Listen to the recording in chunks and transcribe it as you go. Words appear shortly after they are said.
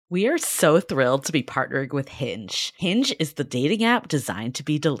We are so thrilled to be partnering with Hinge. Hinge is the dating app designed to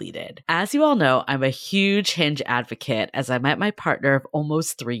be deleted. As you all know, I'm a huge Hinge advocate as I met my partner of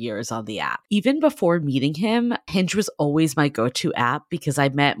almost 3 years on the app. Even before meeting him, Hinge was always my go-to app because I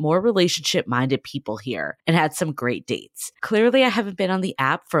met more relationship-minded people here and had some great dates. Clearly, I haven't been on the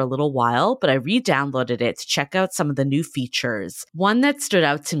app for a little while, but I re-downloaded it to check out some of the new features. One that stood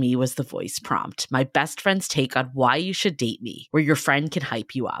out to me was the voice prompt, my best friend's take on why you should date me, where your friend can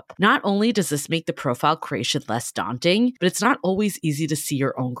hype you up. Not only does this make the profile creation less daunting, but it's not always easy to see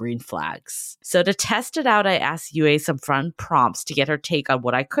your own green flags. So to test it out, I asked Yue some fun prompts to get her take on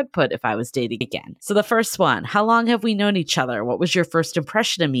what I could put if I was dating again. So the first one, how long have we known each other? What was your first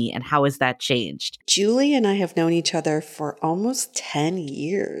impression of me and how has that changed? Julie and I have known each other for almost 10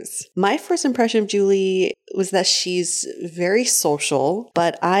 years. My first impression of Julie was that she's very social,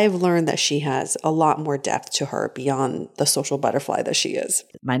 but I've learned that she has a lot more depth to her beyond the social butterfly that she is.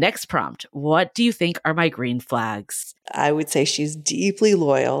 My next prompt, what do you think are my green flags? I would say she's deeply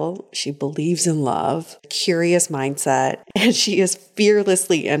loyal. She believes in love, curious mindset, and she is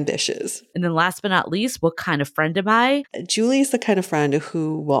fearlessly ambitious. And then last but not least, what kind of friend am I? Julie is the kind of friend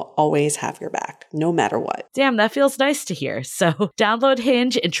who will always have your back, no matter what. Damn, that feels nice to hear. So download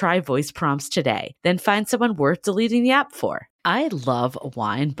Hinge and try voice prompts today. Then find someone worth deleting the app for. I love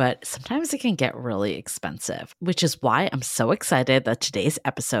wine, but sometimes it can get really expensive, which is why I'm so excited that today's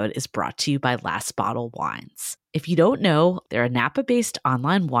episode is brought to you by Last Bottle Wines. If you don't know, they're a Napa-based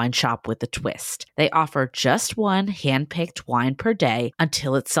online wine shop with a twist. They offer just one hand-picked wine per day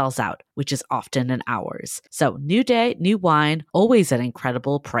until it sells out, which is often in hours. So new day, new wine, always at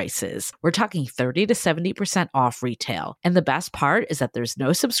incredible prices. We're talking 30 to 70% off retail. And the best part is that there's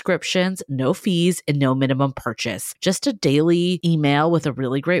no subscriptions, no fees, and no minimum purchase. Just a daily email with a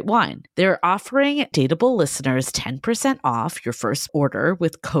really great wine. They're offering Dateable listeners 10% off your first order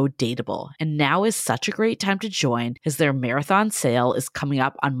with code Dateable. And now is such a great time to join as their marathon sale is coming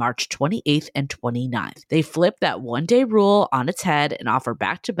up on March 28th and 29th. They flip that one-day rule on its head and offer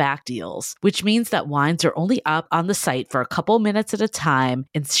back-to-back deals, which means that wines are only up on the site for a couple minutes at a time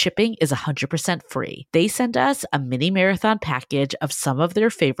and shipping is 100% free. They sent us a mini marathon package of some of their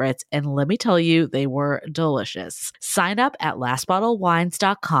favorites, and let me tell you, they were delicious. Sign up at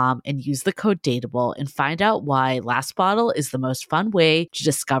lastbottlewines.com and use the code Dateable and find out why Last Bottle is the most fun way to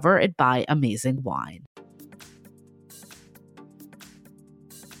discover and buy amazing wine.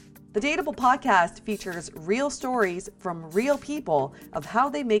 The Dateable podcast features real stories from real people of how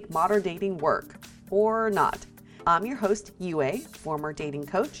they make modern dating work, or not. I'm your host, Yue, former dating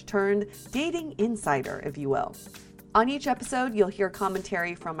coach turned dating insider, if you will. On each episode, you'll hear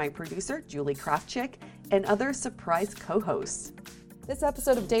commentary from my producer, Julie Krafchick, and other surprise co-hosts. This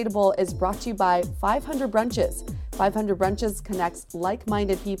episode of Dateable is brought to you by 500 Brunches. 500 Brunches connects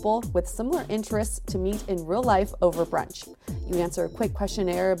like-minded people with similar interests to meet in real life over brunch. You answer a quick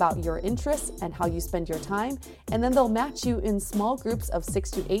questionnaire about your interests and how you spend your time, and then they'll match you in small groups of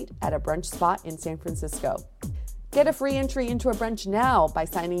 6 to 8 at a brunch spot in San Francisco. Get a free entry into a brunch now by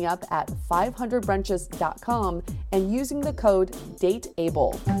signing up at 500brunches.com and using the code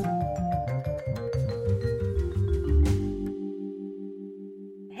DATEABLE.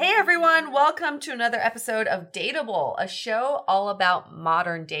 Hey everyone, welcome to another episode of Dateable, a show all about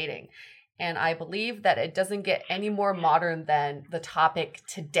modern dating. And I believe that it doesn't get any more modern than the topic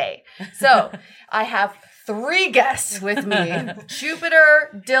today. So I have 3 guests with me,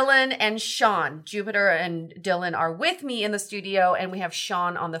 Jupiter, Dylan, and Sean. Jupiter and Dylan are with me in the studio, and we have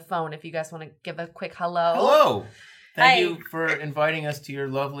Sean on the phone if you guys want to give a quick hello. Hello. Thank Hi. you for inviting us to your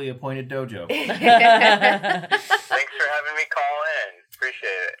lovely appointed dojo. Thanks for having me call in.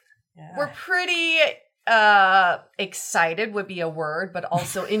 Appreciate it. Yeah. We're pretty excited would be a word, but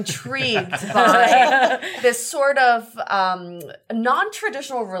also intrigued by this sort of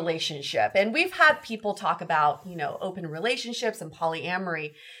non-traditional relationship. And we've had people talk about, open relationships and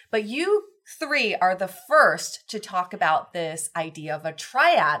polyamory, but you 3 are the first to talk about this idea of a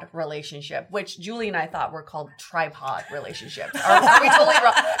triad relationship, which Julie and I thought were called tripod relationships. Are we totally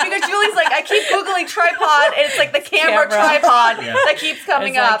wrong? Because Julie's like, I keep Googling tripod, and it's like the camera tripod that keeps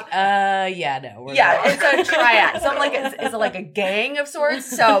coming up. No. It's a triad. So I'm like, is it like a gang of sorts?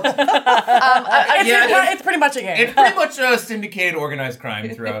 So it's pretty much a gang. It's pretty much a syndicated organized crime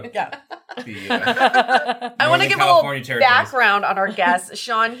throughout the I want to give a California little territories. background on our guest.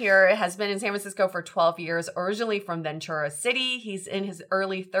 Sean here has been in San Francisco for 12 years, originally from Ventura City. He's in his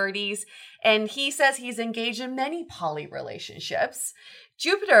early 30s, and he says he's engaged in many poly relationships.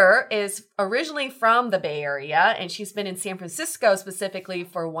 Jupiter is originally from the Bay Area, and she's been in San Francisco specifically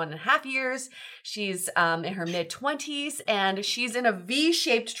for 1.5 years. She's in her mid-20s, and she's in a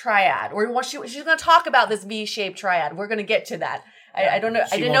V-shaped triad. She's going to talk about this V-shaped triad. We're going to get to that. I don't know.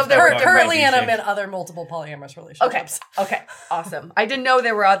 I didn't know there were currently in other multiple polyamorous relationships. Okay. Awesome. I didn't know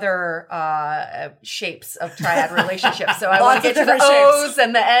there were other shapes of triad relationships. So I want to get to the O's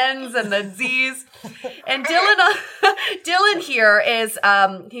and the N's and the Z's. And Dylan here is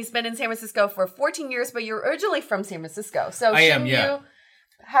he's been in San Francisco for 14 years, but you're originally from San Francisco. So I am. Yeah. You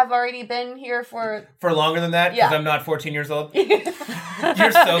have already been here for longer than that? Because I'm not 14 years old? You're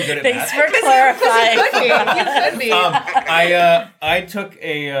so good at Thanks that. for clarifying. You could be. I took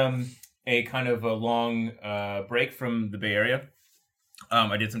a kind of a long break from the Bay Area.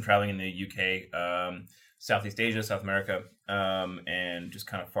 I did some traveling in the UK, Southeast Asia, South America, and just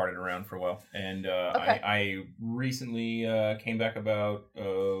kind of farted around for a while. And I recently came back about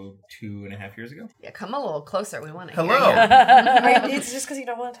 2.5 years ago. Yeah, come a little closer. We want to Hello. hear you. It's just because you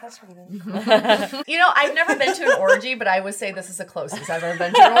don't want to touch me. You know, I've never been to an orgy, but I would say this is the closest I've ever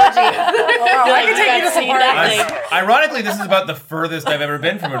been to an orgy. I can take you to some parties. Ironically, this is about the furthest I've ever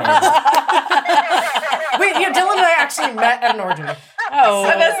been from an orgy. Wait, Dylan and I actually met at an orgy. Oh,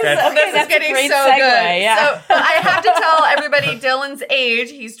 So this is getting a great so segue, good. yeah. So I have to tell everybody Dylan's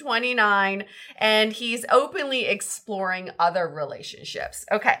age. He's 29, and he's openly exploring other relationships.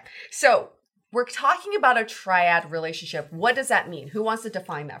 Okay, so we're talking about a triad relationship. What does that mean? Who wants to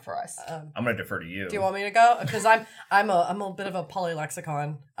define that for us? I'm going to defer to you. Do you want me to go? Because I'm a bit of a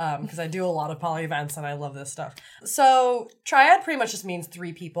polylexicon because I do a lot of poly events and I love this stuff. So triad pretty much just means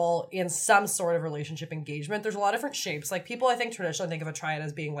 3 people in some sort of relationship engagement. There's a lot of different shapes. Like people, I think traditionally think of a triad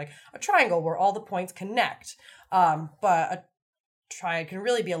as being like a triangle where all the points connect. But a triad can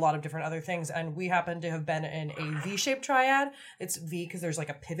really be a lot of different other things, and we happen to have been in a V-shaped triad. It's V because there's like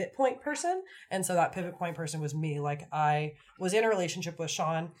a pivot point person, and so that pivot point person was me. Like I was in a relationship with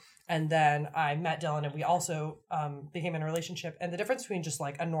Sean, and then I met Dylan, and we also became in a relationship. And the difference between just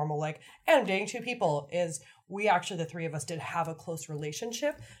like a normal like and I'm dating 2 people is we actually, the 3 of us, did have a close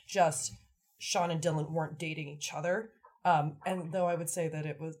relationship. Just Sean and Dylan weren't dating each other, and though I would say that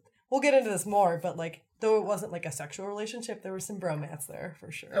it was. We'll get into this more, but like, though it wasn't like a sexual relationship, there was some bromance there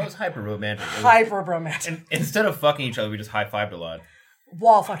for sure. That was hyper romantic. Hyper bromance. Instead of fucking each other, we just high-fived a lot.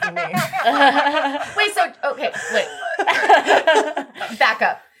 Wall fucking me. Wait, back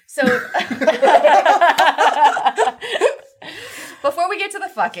up. So before we get to the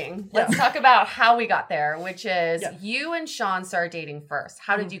fucking, let's talk about how we got there, which is you and Sean started dating first.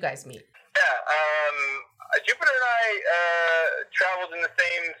 How did you guys meet? Jupiter and I traveled in the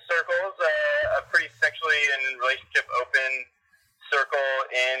same circles, a pretty sexually and relationship open circle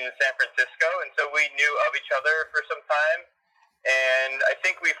in San Francisco, and so we knew of each other for some time. And I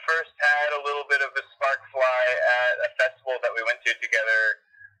think we first had a little bit of a spark fly at a festival that we went to together,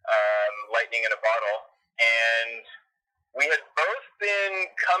 Lightning in a Bottle. And we had both been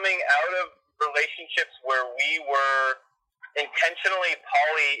coming out of relationships where we were intentionally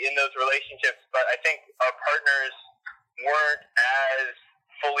poly in those relationships, but I think our partners weren't as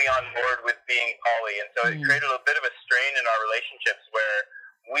fully on board with being poly, and so it created a bit of a strain in our relationships where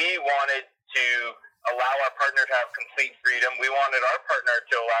we wanted to allow our partner to have complete freedom. We wanted our partner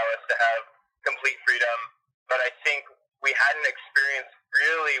to allow us to have complete freedom, but I think we hadn't experienced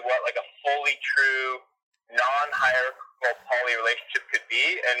really what like a fully true non-hierarchical poly relationship could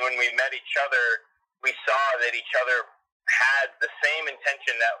be. And when we met each other, we saw that each other had the same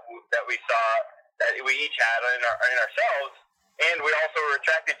intention that we saw that we each had in ourselves, and we also were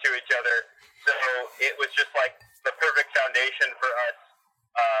attracted to each other. So it was just like the perfect foundation for us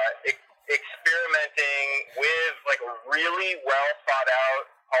experimenting with like a really well thought out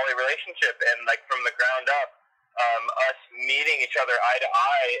poly relationship, and like from the ground up, us meeting each other eye to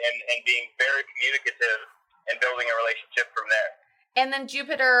eye and being very communicative and building a relationship from there. And then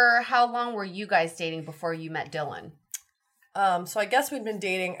Jupiter, how long were you guys dating before you met Dylan? So I guess we'd been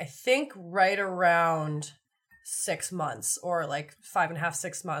dating, I think, right around 6 months, or like 5.5,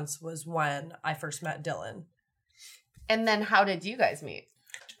 6 months was when I first met Dylan. And then how did you guys meet?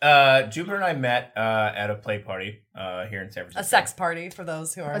 Jupiter and I met at a play party here in San Francisco. A sex party, for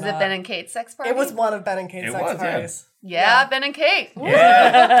those who are Was not. it Ben and Kate's sex party? It was one of Ben and Kate's sex parties. Yeah, Ben and Kate.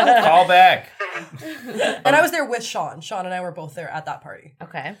 Yeah, call back. And I was there with Sean. Sean and I were both there at that party.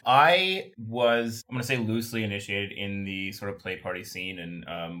 Okay. I was, I'm going to say, loosely initiated in the sort of play party scene,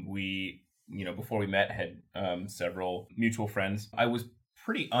 and we, before we met, had several mutual friends. I was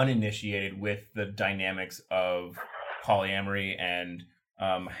pretty uninitiated with the dynamics of polyamory and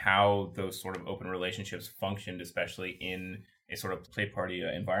how those sort of open relationships functioned, especially in a sort of play party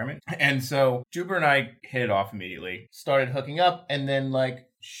environment. And so Jupiter and I hit it off immediately, started hooking up, and then like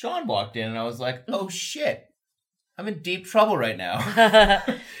Sean walked in and I was like, oh shit, I'm in deep trouble right now.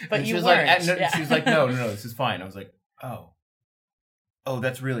 But she you was weren't. like, Yeah. she was like, no, this is fine. I was like, oh,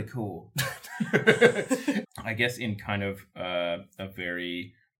 that's really cool. I guess in kind of a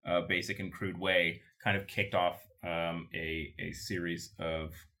very basic and crude way, kind of kicked off a series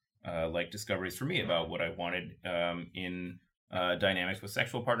of like discoveries for me about what I wanted in dynamics with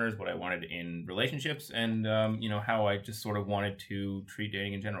sexual partners, what I wanted in relationships, and how I just sort of wanted to treat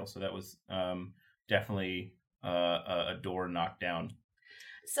dating in general. So that was definitely a door knocked down.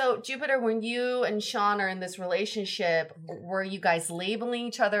 So, Jupiter, when you and Sean are in this relationship, were you guys labeling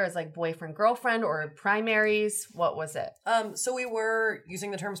each other as like boyfriend, girlfriend, or primaries? What was it? So we were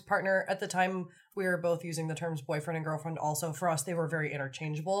using the terms partner at the time. We were both using the terms boyfriend and girlfriend. Also, for us, they were very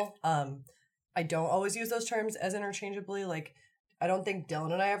interchangeable. I don't always use those terms as interchangeably. Like, I don't think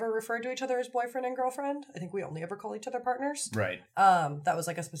Dylan and I ever referred to each other as boyfriend and girlfriend. I think we only ever call each other partners. Right. That was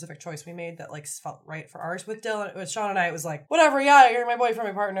like a specific choice we made that like felt right for ours. With Dylan, with Sean and I, it was like, whatever, yeah, you're my boyfriend,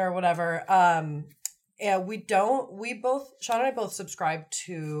 my partner, whatever. Yeah, Sean and I both subscribe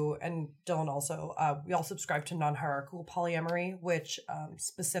to, and Dylan also, we all subscribe to non-hierarchical polyamory, which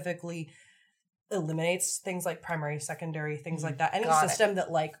specifically eliminates things like primary, secondary, things like that. Any system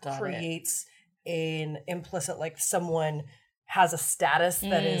that like creates an implicit, like someone has a status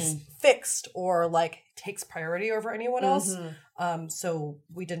that is fixed or like takes priority over anyone else. So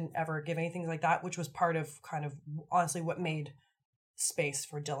we didn't ever give anything like that, which was part of kind of honestly what made space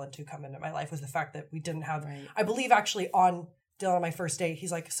for Dylan to come into my life, was the fact that we didn't have, I believe actually on Dylan on my first date,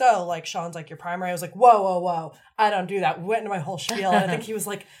 he's like, so like Sean's like your primary. I was like, whoa, I don't do that. We went into my whole spiel and I think he was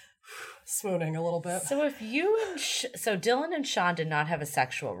like swooning a little bit. So if you and so Dylan and Sean did not have a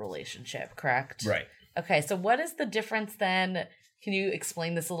sexual relationship, correct? Right. Okay, so what is the difference then? Can you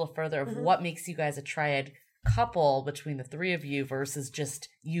explain this a little further of what makes you guys a triad couple between the three of you versus just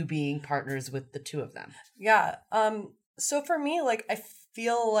you being partners with the two of them? Yeah. So for me, like, I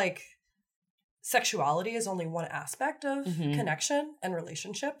feel like sexuality is only one aspect of connection and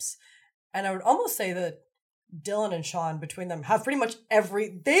relationships. And I would almost say that Dylan and Sean, between them, have pretty much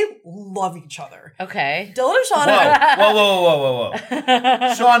they love each other. Okay. Dylan and Sean Whoa.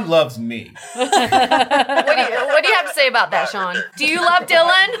 Sean loves me. What do you have to say about that, Sean? Do you love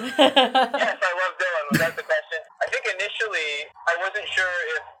Dylan? Yes, I love Dylan. That's the question. I think initially I wasn't sure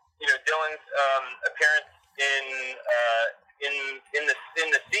if Dylan's appearance in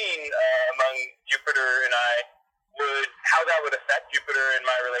the scene among Jupiter and I how that would affect Jupiter and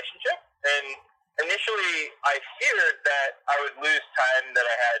my relationship. And initially, I feared that I would lose time that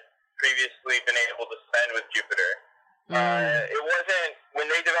I had previously been able to spend with Jupiter. It wasn't, when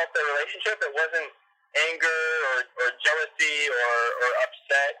they developed their relationship, it wasn't anger or jealousy or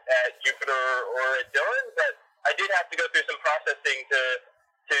upset at Jupiter or at Dylan, but I did have to go through some processing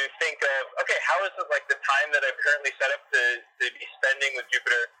to think of, okay, how is it like the time that I've currently set up to be spending with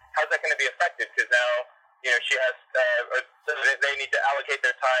Jupiter, how's that going to be affected? Because now, she has, they need to allocate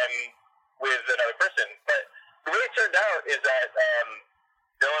their time with another person. But the way it turned out is that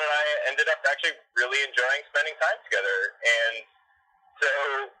Dylan and I ended up actually really enjoying spending time together. And so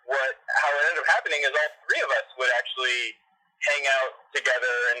how it ended up happening is all three of us would actually hang out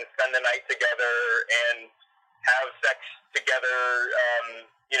together and spend the night together and have sex together,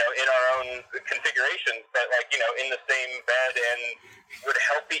 in our own configurations, but in the same bed, and would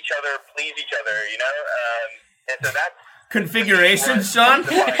help each other, please each other, and so that's configuration, Sean?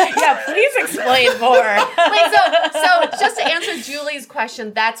 Yeah, please explain more. Wait, so just to answer Julie's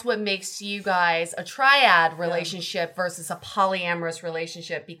question, that's what makes you guys a triad relationship versus a polyamorous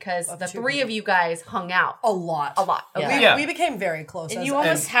relationship, because the three of you guys hung out a lot. Yeah. We became very close. And you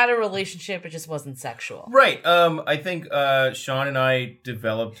almost had a relationship, it just wasn't sexual. Right. I think Sean and I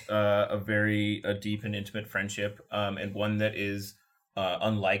developed a very deep and intimate friendship, and one that is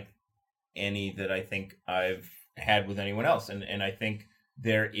unlike any that I think I've had with anyone else, and I think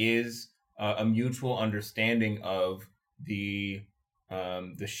there is a mutual understanding of the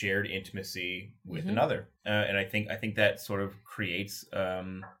shared intimacy with another, and I think that sort of creates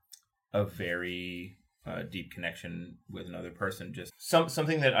a very deep connection with another person. Just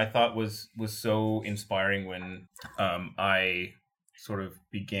something that I thought was so inspiring when I sort of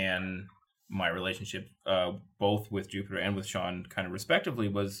began my relationship, both with Jupiter and with Sean, kind of respectively,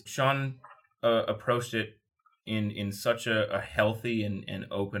 was Sean approached it in such a healthy and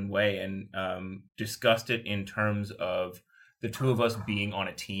open way, and discussed it in terms of the two of us being on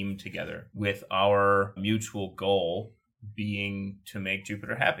a team together with our mutual goal being to make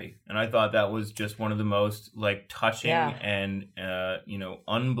Jupiter happy. And I thought that was just one of the most like touching and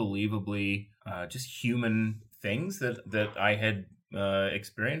unbelievably just human things that I had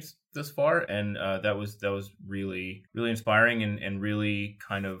experienced thus far. And that was really, really inspiring and really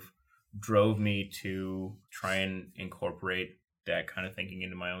kind of drove me to try and incorporate that kind of thinking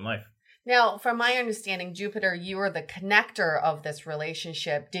into my own life. Now, from my understanding, Jupiter, you are the connector of this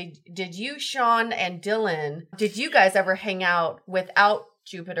relationship. Did you, Sean and Dylan, did you guys ever hang out without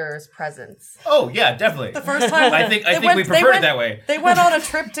Jupiter's presence? Oh yeah, definitely. The first time I think we prefer it that way. They went on a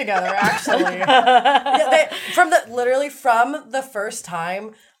trip together, actually. From the first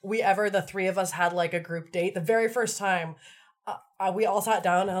time the three of us had like a group date, the very first time, we all sat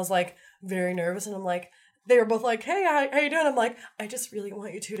down and I was like very nervous, and I'm like, they were both like, hey, how you doing? I'm like, I just really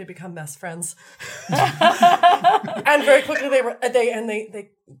want you two to become best friends. And very quickly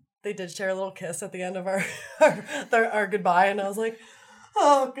they did share a little kiss at the end of our goodbye, and I was like,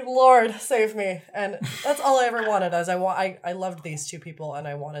 oh, good Lord, save me. And that's all I ever wanted. I loved these two people, and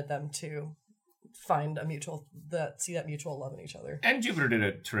I wanted them to find see that mutual love in each other. And Jupiter did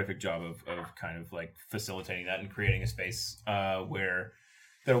a terrific job of kind of like facilitating that and creating a space where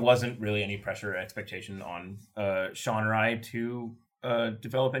there wasn't really any pressure or expectation on Sean or I to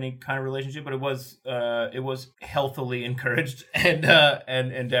develop any kind of relationship, but it was healthily encouraged and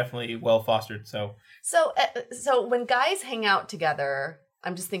definitely well fostered. So when guys hang out together,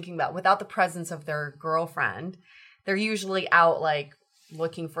 I'm just thinking about without the presence of their girlfriend, they're usually out like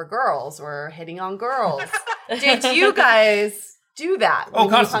looking for girls or hitting on girls. Did you guys do that? Oh,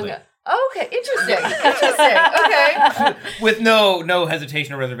 constantly. Okay, interesting. Okay. With no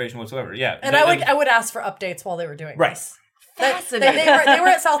hesitation or reservation whatsoever. Yeah. And I would ask for updates while they were doing this. Fascinating. They were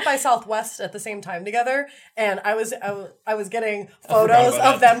at South by Southwest at the same time together, and I was getting photos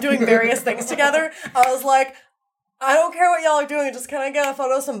of them doing various things together. I was like, I don't care what y'all are doing, just can I get a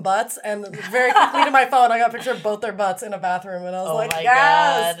photo of some butts? And very quickly to my phone, I got a picture of both their butts in a bathroom, and I was like,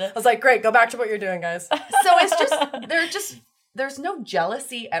 yes! God. I was like, great, go back to what you're doing, guys. So it's there's no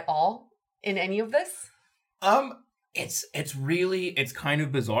jealousy at all in any of this? It's kind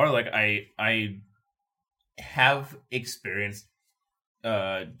of bizarre. Like I have experienced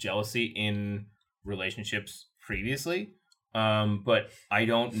jealousy in relationships previously, but I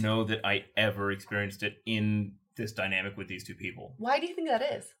don't know that I ever experienced it in this dynamic with these two people. Why do you think that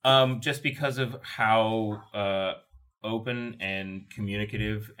is? Just because of how open and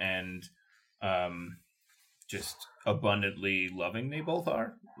communicative and just abundantly loving they both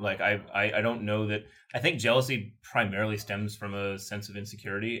are. Like I don't know that. I think jealousy primarily stems from a sense of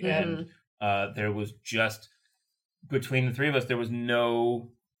insecurity, and there was just between the three of us there was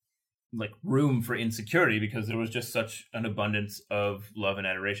no like room for insecurity because there was just such an abundance of love and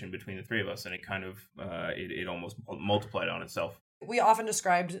adoration between the three of us, and it kind of it almost multiplied on itself. We often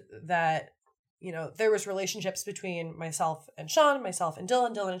described that, you know, there was relationships between myself and Sean, myself and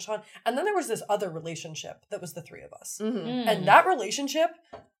Dylan, Dylan and Sean, and then there was this other relationship that was the three of us. Mm-hmm. And that relationship,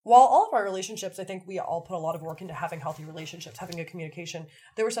 while all of our relationships, I think we all put a lot of work into having healthy relationships, having good communication,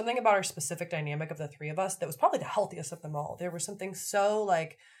 there was something about our specific dynamic of the three of us that was probably the healthiest of them all. There was something so,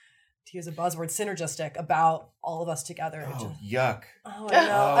 like, to use a buzzword, synergistic about all of us together. Oh, yuck. Oh, I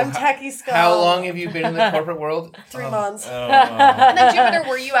know. I'm techie skull. How long have you been in the corporate world? 3 months. And then, Jupiter,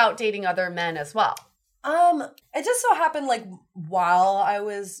 were you out dating other men as well? It just so happened, like, while I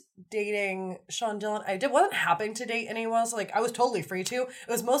was dating Sean Dylan, wasn't having to date anyone else. Like, I was totally free to. It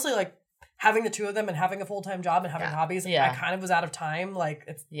was mostly, like, having the two of them and having a full-time job and having hobbies. I kind of was out of time. Like,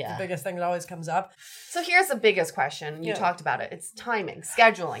 it's the biggest thing that always comes up. So here's the biggest question. You talked about it. It's timing,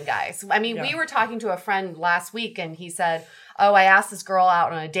 scheduling, guys. I mean, we were talking to a friend last week and he said, oh, I asked this girl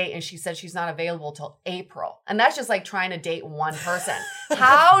out on a date and she said she's not available till April. And that's just like trying to date one person.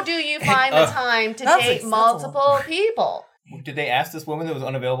 How do you find the time to date multiple people? Did they ask this woman that was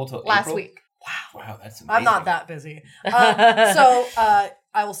unavailable till last April? week. Wow, that's amazing. I'm not that busy.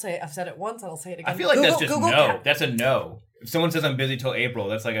 I will say, I've said it once, and I'll say it again. I feel like that's just no. That's a no. If someone says I'm busy till April,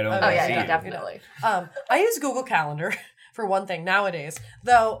 that's like I don't want to see you. Definitely. I use Google Calendar for one thing nowadays.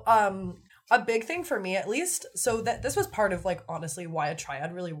 Though, a big thing for me, at least, so that this was part of, like, honestly, why a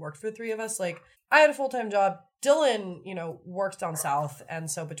triad really worked for the three of us. Like, I had a full-time job. Dylan, you know, works down south,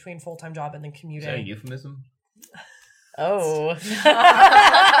 and so between full-time job and then commuting. Is that a euphemism? Oh.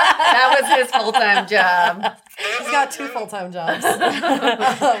 That was his full-time job. He's got 2 full-time jobs.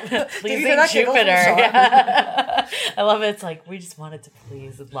 Pleasing Jupiter. I love it. It's like, we just wanted to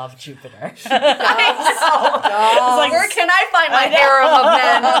please and love Jupiter. I know. like, where can I find my harem of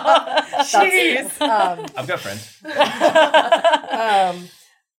men? Jeez. I've got friends.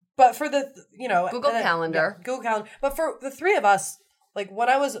 But for the, Google Calendar. Yeah, Google Calendar. But for the three of us, like when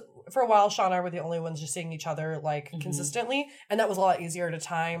I was, for a while, Sean and I were the only ones just seeing each other like consistently. And that was a lot easier to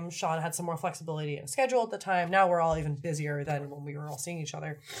time. Sean had some more flexibility in schedule at the time. Now we're all even busier than when we were all seeing each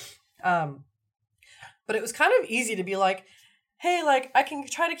other. But it was kind of easy to be like, hey, like I can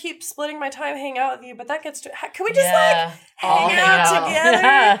try to keep splitting my time hanging out with you, but that gets to, can we just hang out together?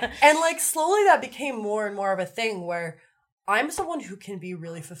 Yeah. And like slowly that became more and more of a thing where I'm someone who can be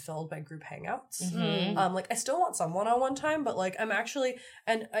really fulfilled by group hangouts. Like I still want some one-on-one time, but like I'm actually,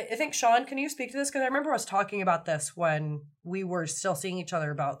 and I think Sean, can you speak to this? Because I remember us talking about this when we were still seeing each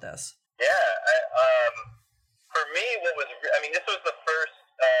other about this. Yeah, for me, this was the first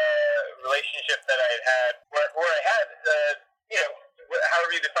relationship that I had where I had,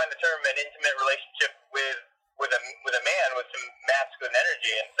 however you define the term, an intimate relationship with a man with some masculine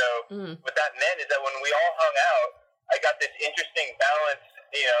energy. And so what that meant is that when we all hung out, I got this interesting balance,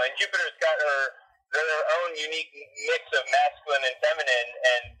 and Jupiter's got their own unique mix of masculine and feminine,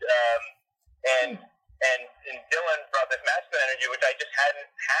 and Dylan brought this masculine energy, which I just hadn't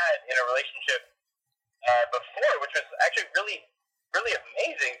had in a relationship before, which was actually really, really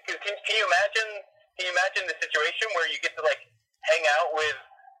amazing. Can you imagine the situation where you get to like hang out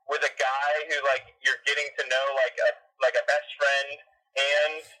with a guy who like you're getting to know like a best friend,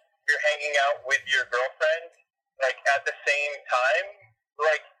 and you're hanging out with your girlfriend like at the same time?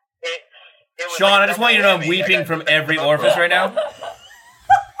 Like it was Sean, like, I just want you to know I'm weeping from every orifice right now.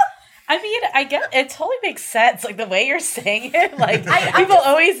 I mean, I get it. Totally makes sense. Like the way you're saying it, like people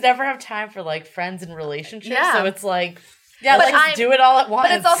always never have time for like friends and relationships. Yeah. So it's like, let's do it all at once.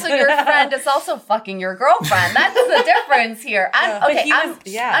 But it's also your friend. It's also fucking your girlfriend. That's the difference here.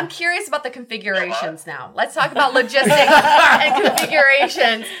 I'm curious about the configurations now. Let's talk about logistics and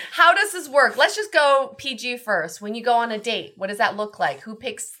configurations. How does this work? Let's just go PG first. When you go on a date, what does that look like? Who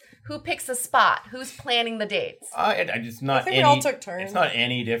picks a spot? Who's planning the dates? I think we all took turns. It's not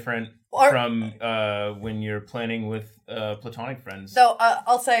any different from when you're planning with platonic friends. So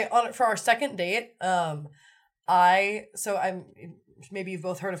I'll say for our second date, maybe you've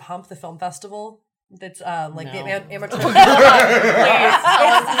both heard of Hump, the film festival. That's the amateur. Oh my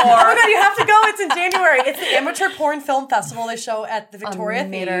God, you have to go. It's in January. It's the amateur porn film festival they show at the Victoria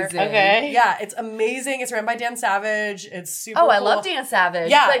Theater. Okay. Yeah, it's amazing. It's run by Dan Savage. It's super cool. I love Dan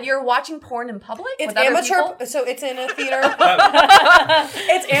Savage. Yeah. But you're watching porn in public? It's with other amateur, people? so it's in a theater.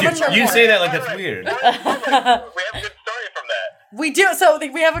 It's amateur You porn. say that like that's weird. We have a good story from that. We do. So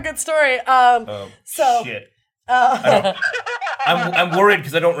we have a good story. Shit. I'm worried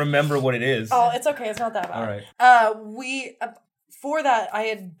because I don't remember what it is. Oh, it's okay. It's not that bad. All right. For that, I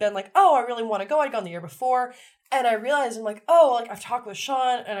had been like, oh, I really want to go. I'd gone the year before. And I realized I'm like, oh, like I've talked with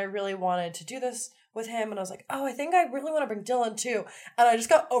Sean and I really wanted to do this with him. And I was like, oh, I think I really want to bring Dylan too. And I just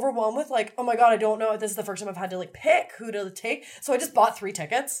got overwhelmed with like, oh my God, I don't know if this is the first time I've had to like pick who to take. So I just bought 3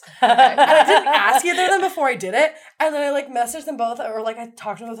 tickets. And I didn't ask either of them before I did it. And then I like messaged them both, or like I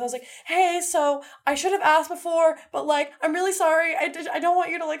talked to them both. I was like, hey, so I should have asked before, but like, I'm really sorry. I don't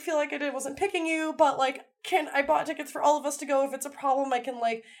want you to like feel like I wasn't picking you, but like, I bought tickets for all of us to go. If it's a problem, I can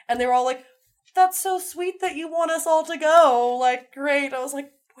like, and they were all like, that's so sweet that you want us all to go. Like, great. I was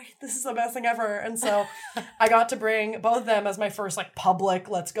like, wait, this is the best thing ever. And so I got to bring both of them as my first like public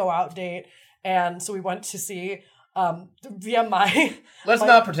let's go out date. And so we went to see via my Let's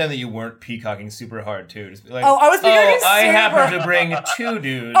not pretend that you weren't peacocking super hard too. Just be like, I was peacocking super I happen to bring 2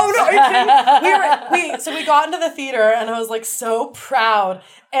 dudes. Oh no, are you kidding? So we got into the theater and I was like so proud.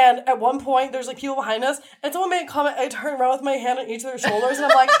 And at one point there's like people behind us and someone made a comment. I turned around with my hand on each of their shoulders and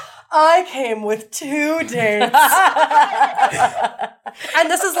I'm like, I came with 2 dates. And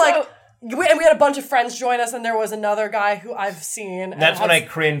this is like, we had a bunch of friends join us, and there was another guy who I've seen. That's when I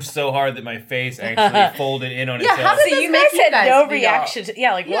cringed so hard that my face actually folded in on itself. How did you guys had no reaction.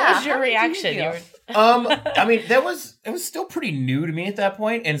 What was your reaction? I mean, it was still pretty new to me at that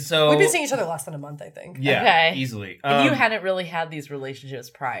point, and so we've been seeing each other less than a month, I think. Yeah, okay. Easily. And you hadn't really had these relationships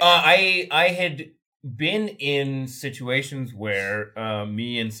prior. I had been in situations where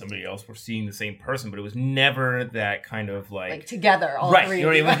me and somebody else were seeing the same person, but it was never that kind of like together, all right. three. You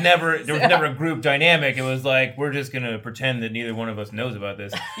know, it was never there was never a group dynamic. It was like we're just gonna pretend that neither one of us knows about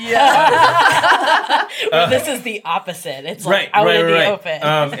this. Yeah. This is the opposite. It's like out in the open.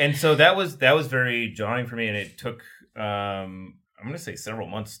 And so that was very jarring for me, and it took I'm gonna say several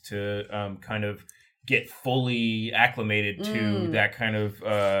months to kind of get fully acclimated to that kind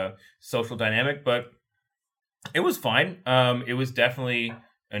of social dynamic. But It was fine. It was definitely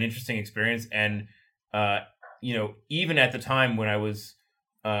an interesting experience, and even at the time when I was,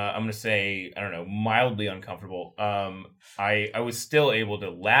 I'm going to say, I don't know, mildly uncomfortable, I was still able to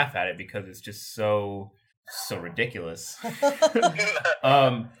laugh at it because it's just so ridiculous.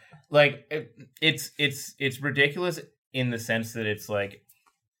 It's ridiculous in the sense that it's like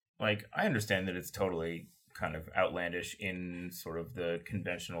I understand that it's totally kind of outlandish in sort of the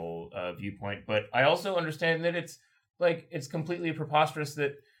conventional viewpoint, but I also understand that it's completely preposterous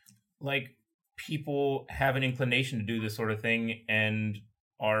that people have an inclination to do this sort of thing and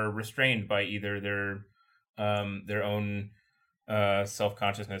are restrained by either their own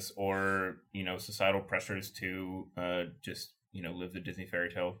self-consciousness or societal pressures to just live the Disney fairy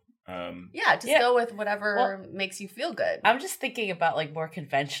tale. Go with whatever makes you feel good. I'm just thinking about more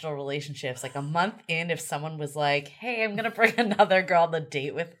conventional relationships. A month in, if someone was like, "Hey, I'm gonna bring another girl on the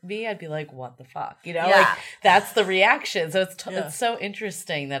date with me," I'd be like, "What the fuck?" That's the reaction. So it's so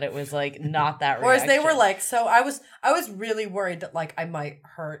interesting that it was not that. Whereas they were so I was really worried that I might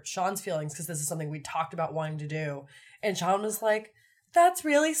hurt Sean's feelings because this is something we talked about wanting to do, and Sean was like, "That's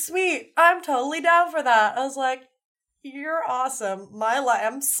really sweet. I'm totally down for that." I was like, "You're awesome.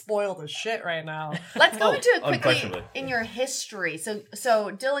 I'm spoiled as shit right now." Let's go into it quickly in your history. So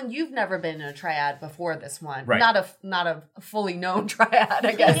Dylan, you've never been in a triad before this one. Right. Not a fully known triad,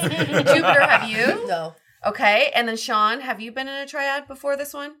 I guess. Jupiter, have you? No. Okay. And then Sean, have you been in a triad before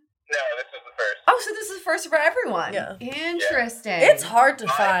this one? No, this is the first. Oh, so this is first for everyone. Yeah. Interesting. It's hard to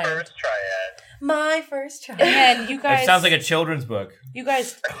My find. first triad. My first triad. And you guys, It sounds like a children's book. you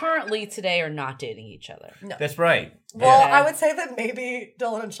guys currently today are not dating each other. No. That's right. Well, Yeah. I would say that maybe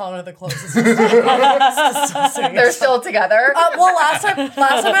Dylan and Sean are the closest. They're still together. Well, last time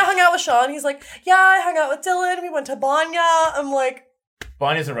I hung out with Sean, he's like, "Yeah, I hung out with Dylan. We went to Banya." I'm like,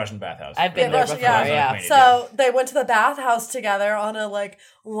 Banya's a Russian bathhouse. I've been there Russia, before. yeah. Yeah. So they went to the bathhouse together on a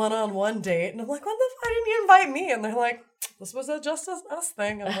one-on-one date, and I'm like, "What the fuck didn't you invite me?" And they're like, "This was a just us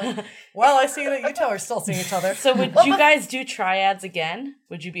thing." I'm like, "Well, I see that you two are still seeing each other." So would you guys do triads again?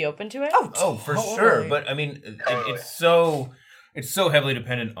 Would you be open to it? Oh, for sure. But I mean, it's so heavily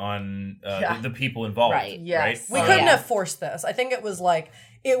dependent on the people involved. Right. Yes. We couldn't have forced this. I think it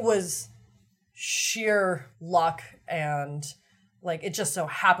was sheer luck and it just so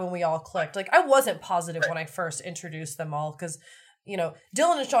happened we all clicked. I wasn't positive when I first introduced them all because,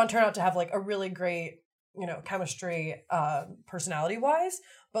 Dylan and Sean turned out to have a really great, chemistry personality wise.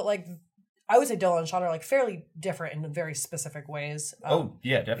 But I would say Dylan and Sean are fairly different in very specific ways.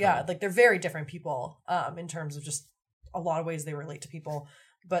 Yeah, definitely. Yeah, they're very different people in terms of just a lot of ways they relate to people.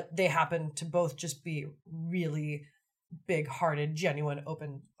 But they happen to both just be really big-hearted, genuine,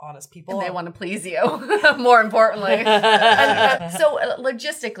 open, honest people. And they want to please you, more importantly. So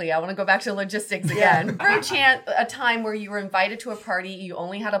logistically, I want to go back to logistics again. For a time where you were invited to a party, you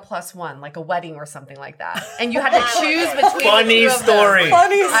only had a +1, like a wedding or something like that, and you had to choose between Funny the two of story. them.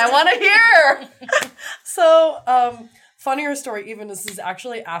 Funny I want to hear. So, funnier story, even this is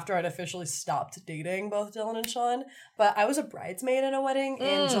actually after I'd officially stopped dating both Dylan and Sean, but I was a bridesmaid in a wedding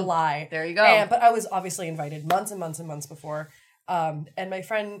in July. There you go. But I was obviously invited months and months and months before. And my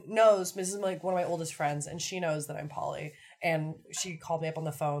friend knows, this is one of my oldest friends, and she knows that I'm poly. And she called me up on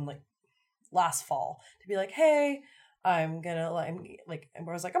the phone last fall to be like, "Hey, I'm gonna and I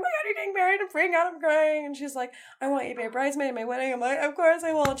was like, oh my god, you're getting married, I'm freaking out, I'm crying." And she's like, "I want you to be a bridesmaid at my wedding." I'm like, "Of course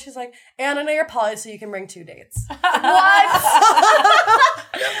I will." And she's like, "And I know you're poly, so you can bring 2 dates." What?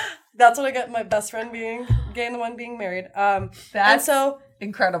 That's what I got my best friend being gay and the one being married. And That's so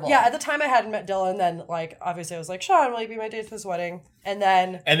incredible. yeah, at the time I hadn't met Dylan, then obviously I was like, "Sean, will you be my date to this wedding?" And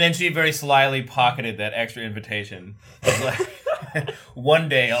then she very slyly pocketed that extra invitation. It was one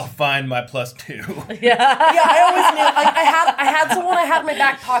day I'll find my +2. yeah, I always knew I had someone I had in my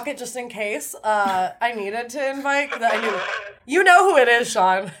back pocket just in case I needed to invite. That I knew, you know who it is,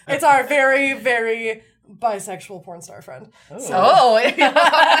 Sean. It's our very, very bisexual porn star friend. So.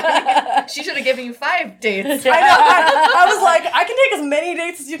 She should have given you 5 dates. I know. I was like, I can take as many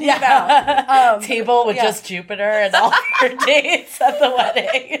dates as you need now. Table with just Jupiter and all your dates at the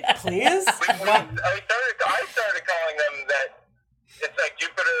wedding. Please. I started calling them that. It's like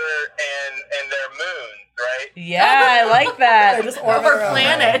Jupiter and their moons, right? Yeah, I like that. They just Over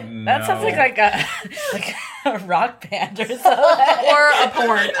planet. That sounds like a rock band or something. Or a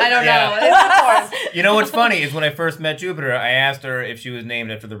porn. I don't know. Yeah. You know what's funny is when I first met Jupiter, I asked her if she was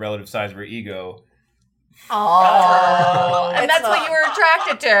named after the relative size of her ego. Oh, and that's what you were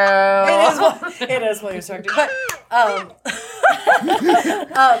attracted to. It is what you're attracted to.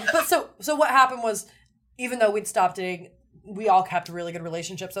 But so what happened was, even though we'd stopped dating, we all kept really good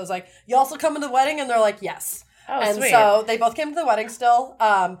relationships. I was like, "You also come to the wedding?" And they're like, "Yes." and sweet. so they both came to the wedding still.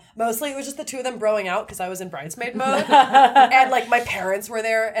 Mostly it was just the two of them broing out because I was in bridesmaid mode. And like my parents were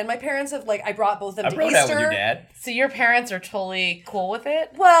there, and my parents have like, I brought both of them to broke Easter. out with your dad. So your parents are totally cool with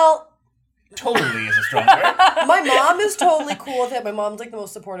it? Well, Totally is a strong word. my mom is totally cool with it. My mom's like the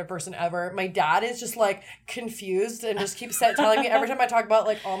most supportive person ever. My dad is just like confused and just keeps telling me every time I talk about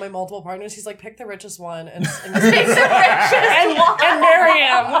like all my multiple partners, he's like, pick the richest one and just pick the richest and marry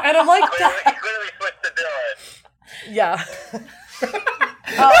him. And I'm like, He clearly switched to Dylan. yeah.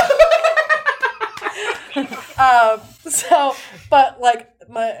 So, but like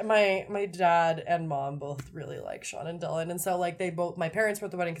my dad and mom both really like Sean and Dylan, and so like my parents were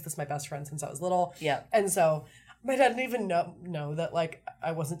at the wedding because this is my best friend since I was little. Yeah. And so my dad didn't even know that like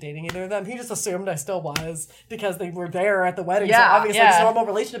I wasn't dating either of them. He just assumed I still was because they were there at the wedding. Yeah, so obviously it's normal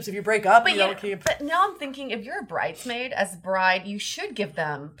relationships. If you break up, you don't keep. But now I'm thinking, if you're a bridesmaid as a bride, you should give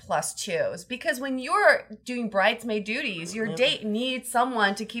them +2s, because when you're doing bridesmaid duties, your date needs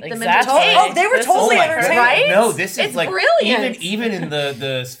someone to keep them Exactly. entertained. Oh, they were totally entertained. Right? No, this is It's like brilliant. even in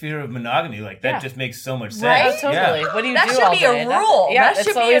the sphere of monogamy, like that just makes so much sense. Right? Totally. Yeah. What do you That do should all be a day? rule. Yeah, That should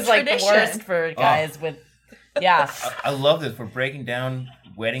it's be a always like the tradition. worst for guys with. Yeah. I love this. We're breaking down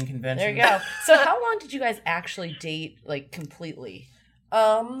wedding conventions. There you go. So how long did you guys actually date, like, completely?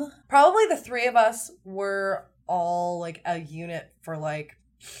 Probably the three of us were all like a unit for like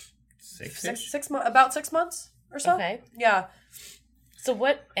 6 about 6 months or so. Okay. Yeah. So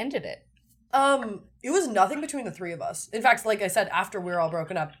what ended it? It was nothing between the three of us. In fact, like I said, after we were all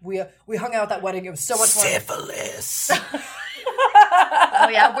broken up, we hung out at that wedding. It was so much fun. Syphilis. Oh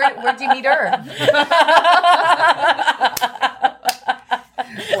yeah, where'd you meet her?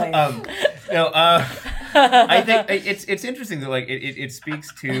 I think it's interesting that like it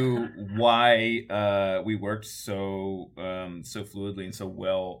speaks to why we worked so fluidly and so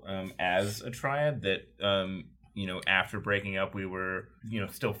well as a triad that after breaking up we were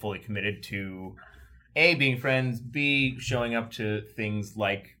still fully committed to A, being friends, B, showing up to things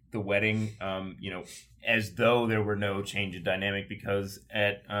like the wedding as though there were no change in dynamic, because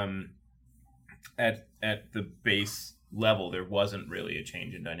at the base level there wasn't really a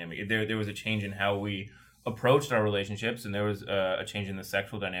change in dynamic. There was a change in how we approached our relationships, and there was a change in the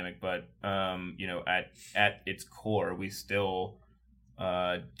sexual dynamic, but at its core we still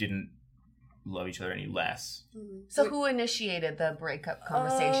didn't love each other any less. So who initiated the breakup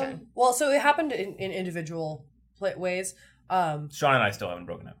conversation? Well, so it happened in individual ways. Sean and I still haven't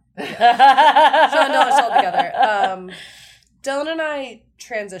broken up. Sean and Dylan are still together. Dylan and I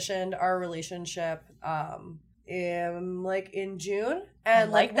transitioned our relationship in June. And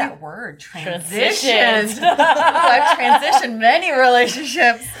I like that word, Transitioned. transition. I've transitioned many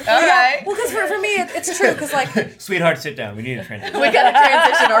relationships. Okay. Yeah, well, because for me, it's true. Because like, Sweetheart, sit down. We need a transition. We gotta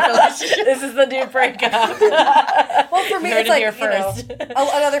transition our relationship. This is the new breakup. well, for me, Heard it's it like here first.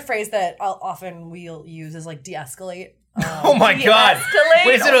 Another phrase that often we'll use is like de-escalate. Oh my God! De-escalate?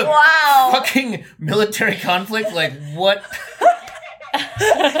 Wait, is it a Wow. fucking military conflict? Like what?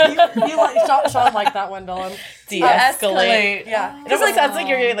 you like Sean liked that one, Dylan. De-escalate. Yeah, It almost sounds like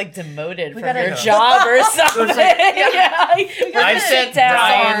you're getting like demoted from gotta- your job or something. I sent down.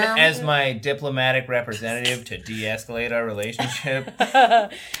 Brian as my diplomatic representative to de-escalate our relationship.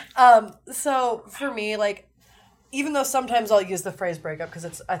 So for me, like, even though sometimes I'll use the phrase breakup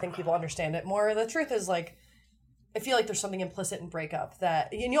because I think people understand it more, the truth is like, I feel like there's something implicit in breakup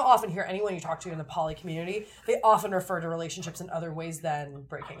that, and you'll often hear anyone you talk to in the poly community, they often refer to relationships in other ways than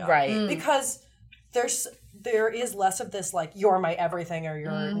breaking up. Right. Because there is less of this like, you're my everything or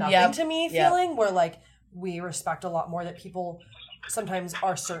you're nothing to me feeling, where like we respect a lot more that people sometimes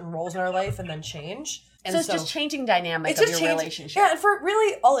are certain roles in our life and then change. And So it's just changing dynamic of your relationship. Yeah, and for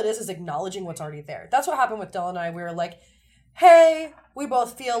really all it is acknowledging what's already there. That's what happened with Dylan and I. We were like, hey, we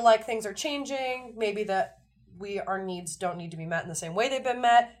both feel like things are changing. Maybe that our needs don't need to be met in the same way they've been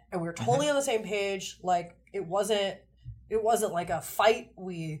met. And we were totally on the same page. Like it wasn't like a fight.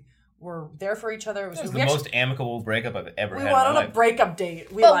 We were there for each other. It was the most amicable breakup I've ever had. We went in my on a life. breakup date.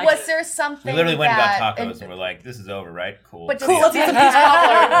 But was there something We literally went and that... got tacos and we're like, this is over, right? Cool. But cool, let's eat some peach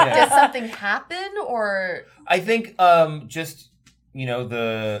cobbler. Did something happen, or... I think just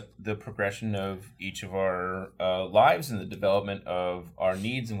the progression of each of our lives and the development of our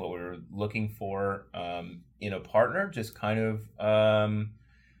needs and what we're looking for in a partner just kind of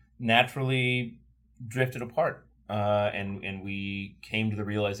naturally drifted apart, and we came to the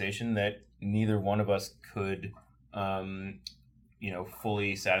realization that neither one of us could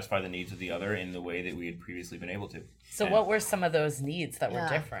fully satisfy the needs of the other in the way that we had previously been able to. So what were some of those needs that were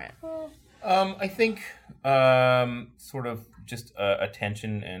different? I think sort of just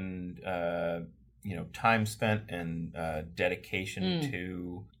attention and time spent and dedication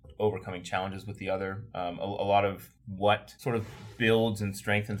to overcoming challenges with the other. A lot of what sort of builds and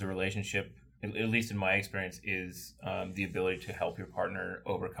strengthens a relationship, at least in my experience, is the ability to help your partner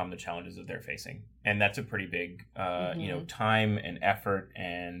overcome the challenges that they're facing. And that's a pretty big, time and effort,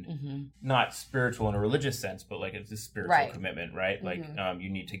 and not spiritual in a religious sense, but like it's a spiritual commitment, right? Like you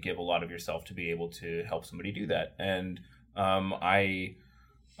need to give a lot of yourself to be able to help somebody do that. And I,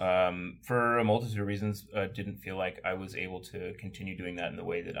 for a multitude of reasons, didn't feel like I was able to continue doing that in the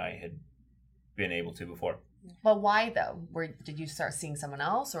way that I had been able to before. But why though? Did you start seeing someone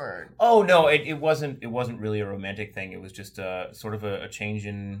else, or? Oh no, it wasn't really a romantic thing. It was just sort of a change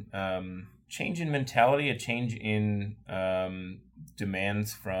in mentality, a change in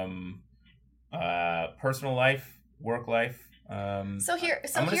demands from personal life, work life. I'm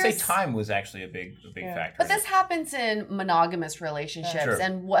going to say time was actually a big factor. But this happens in monogamous relationships, Sure.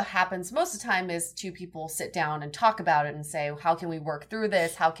 and what happens most of the time is two people sit down and talk about it and say, how can we work through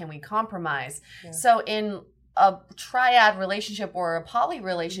this? How can we compromise? Yeah. So in a triad relationship or a poly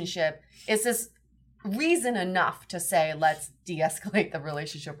relationship, is this reason enough to say, let's de-escalate the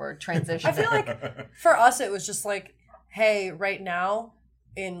relationship or transition? I feel like for us, it was just like, hey, right now,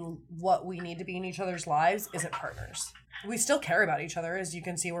 in what we need to be in each other's lives isn't partners. We still care about each other. As you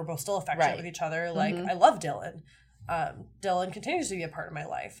can see, we're both still affectionate with each other. Like, I love Dylan. Dylan continues to be a part of my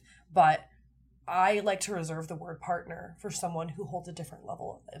life. But I like to reserve the word partner for someone who holds a different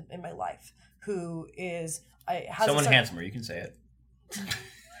level in my life. Who is... someone handsomer, you can say it.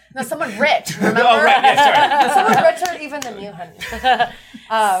 No, someone rich, remember? Oh, right, yeah, sorry. Someone richer even than you, honey.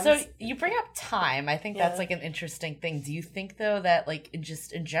 So you bring up time. I think that's like an interesting thing. Do you think though that like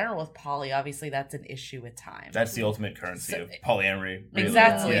in general with poly, obviously that's an issue with time. That's the ultimate currency of polyamory. Really.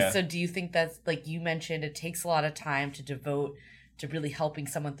 Exactly. Yeah. So do you think that's, like you mentioned, it takes a lot of time to devote to really helping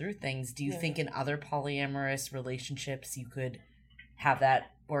someone through things. Do you think in other polyamorous relationships you could have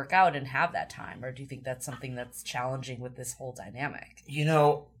that work out and have that time? Or do you think that's something that's challenging with this whole dynamic?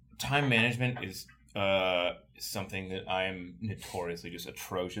 Time management is something that I am notoriously just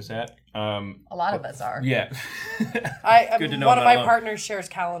atrocious at. A lot of us are. Yeah. Good to know. One of my partners shares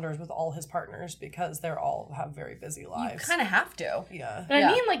calendars with all his partners because they're all have very busy lives. You kind of have to. Yeah. But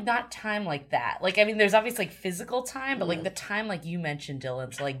I mean, like, not time like that. Like, I mean, there's obviously like physical time, but like the time, like you mentioned,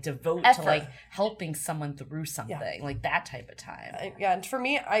 Dylan, to like devote to like helping someone through something, like that type of time. And for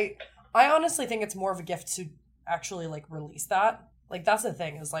me, I honestly think it's more of a gift to actually like release that. Like, that's the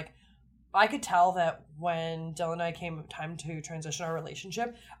thing is like, I could tell that when Dylan and I came time to transition our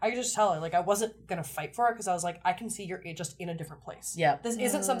relationship, I could just tell her, like, I wasn't going to fight for it because I was like, I can see you're just in a different place. Yeah. This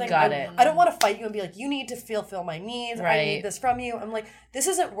isn't something I don't want to fight you and be like, you need to fulfill my needs. Right. I need this from you. I'm like, this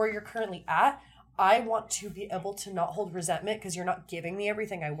isn't where you're currently at. I want to be able to not hold resentment because you're not giving me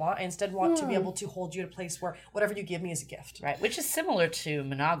everything I want. I instead want to be able to hold you at a place where whatever you give me is a gift. Right, which is similar to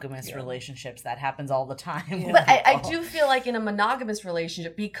monogamous relationships. That happens all the time. Yeah. But I do feel like in a monogamous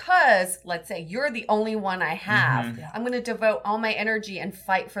relationship, because let's say you're the only one I have, I'm going to devote all my energy and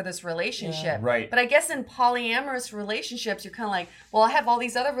fight for this relationship. Yeah. Right. But I guess in polyamorous relationships, you're kind of like, well, I have all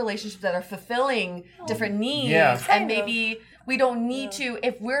these other relationships that are fulfilling different needs. Yeah. And maybe... we don't need to,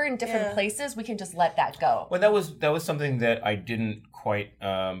 if we're in different places, we can just let that go. Well, that was something that I didn't quite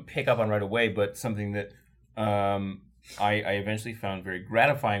pick up on right away, but something that I eventually found very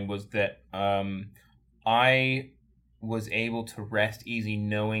gratifying was that I was able to rest easy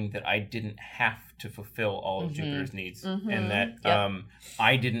knowing that I didn't have to fulfill all of Jupiter's needs, and that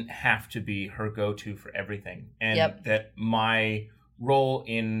I didn't have to be her go-to for everything, and that my role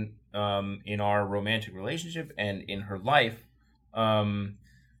in our romantic relationship and in her life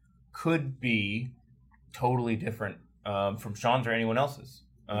could be totally different from Sean's or anyone else's,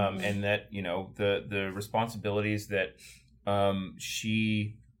 and that the responsibilities that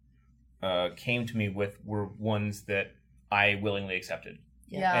she came to me with were ones that I willingly accepted.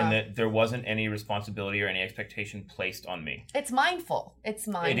 Yeah. And that there wasn't any responsibility or any expectation placed on me. It's mindful. It's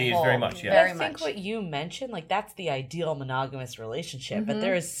mindful. It is very much, yeah. Very I think what you mentioned, like, that's the ideal monogamous relationship. But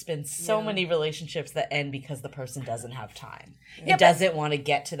there has been so many relationships that end because the person doesn't have time. And doesn't want to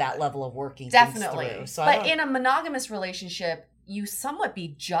get to that level of working things through. So but in a monogamous relationship, you somewhat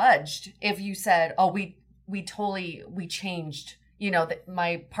be judged if you said, oh, we changed, that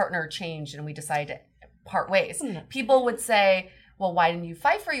my partner changed and we decided to part ways. People would say, well, why didn't you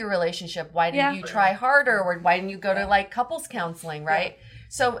fight for your relationship? Why didn't you try harder? Or why didn't you go to like couples counseling, right? Yeah.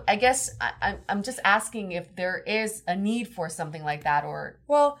 So I guess I'm just asking if there is a need for something like that or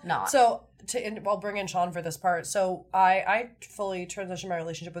not. So I'll bring in Sean for this part. So I fully transitioned my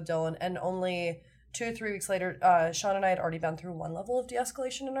relationship with Dylan, and only 2 or 3 weeks later, Sean and I had already been through one level of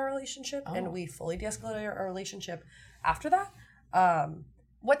de-escalation in our relationship, and we fully de-escalated our relationship after that.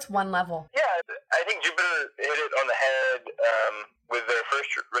 What's one level? Yeah, I think Jupiter hit it on the head with their first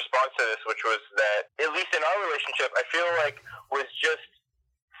response to this, which was that, at least in our relationship, I feel like was just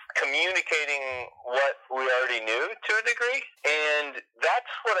communicating what we already knew to a degree. And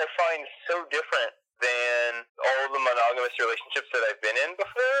that's what I find so different than all of the monogamous relationships that I've been in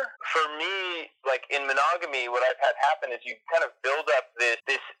before. For me, like in monogamy, what I've had happen is you kind of build up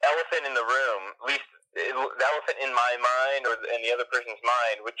this elephant in the room, at least the elephant in my mind or in the other person's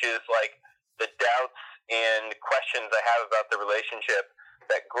mind, which is like the doubts and questions I have about the relationship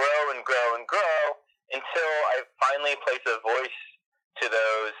that grow and grow and grow until I finally place a voice to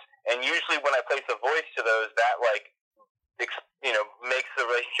those. And usually when I place a voice to those, that like, makes the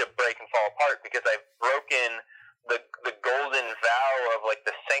relationship break and fall apart, because I've broken the golden vow of like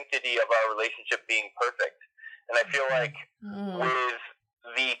the sanctity of our relationship being perfect. And I feel like with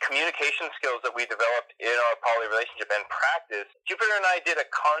the communication skills that we developed in our poly relationship and practice, Jupiter and I did a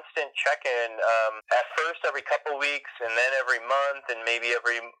constant check-in, at first every couple weeks, and then every month, and maybe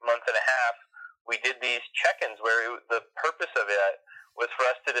every month and a half. We did these check-ins where the purpose of it was for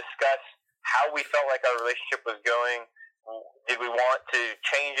us to discuss how we felt like our relationship was going. Did we want to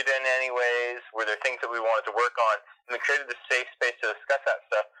change it in any ways? Were there things that we wanted to work on? And we created this safe space to discuss that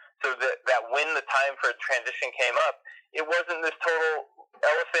stuff, so that when the time for a transition came up, it wasn't this total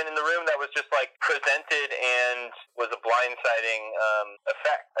elephant in the room that was just like presented and was a blindsiding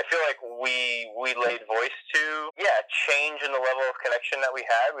effect. I feel like we laid voice to change in the level of connection that we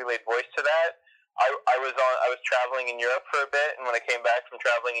had. We laid voice to that. I was traveling in Europe for a bit, and when I came back from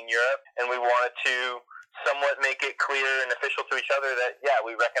traveling in Europe, and we wanted to somewhat make it clear and official to each other that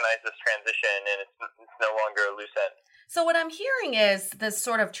we recognize this transition and it's no longer a loose end. So what I'm hearing is this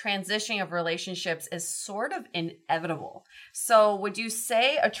sort of transition of relationships is sort of inevitable. So would you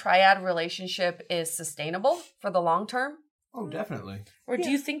say a triad relationship is sustainable for the long term? Oh, definitely. Or do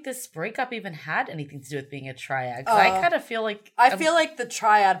you think this breakup even had anything to do with being a triad? 'Cause I kind of feel like... I feel like the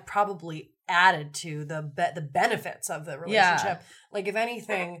triad probably added to the benefits of the relationship. Yeah. Like, if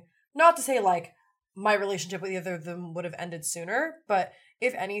anything, not to say, like, my relationship with either of them would have ended sooner, but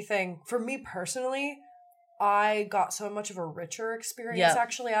if anything, for me personally, I got so much of a richer experience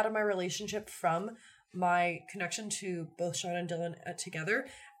actually out of my relationship from my connection to both Sean and Dylan together.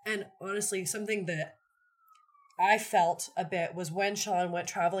 And honestly, something that I felt a bit was when Sean went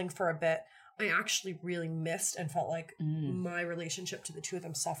traveling for a bit, I actually really missed and felt like my relationship to the two of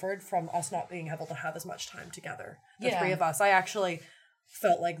them suffered from us not being able to have as much time together. The three of us. I actually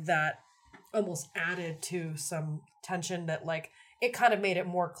felt like that almost added to some tension that, like, it kind of made it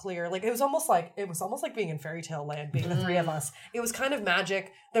more clear. Like, it was almost like being in fairy tale land, being the three of us. It was kind of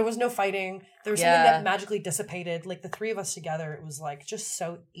magic. There was no fighting. There was something that magically dissipated. Like, the three of us together, it was like just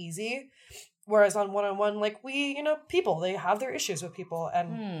so easy. Whereas on one-on-one, like, we, people, they have their issues with people.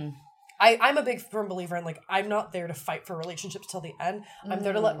 And I'm a big firm believer in, like, I'm not there to fight for relationships till the end. I'm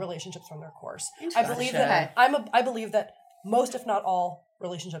there to let relationships run their course. I believe I believe that most, if not all,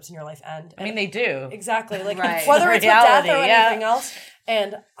 relationships in your life end. I mean, they do. Exactly. Like, whether it's with death or anything else.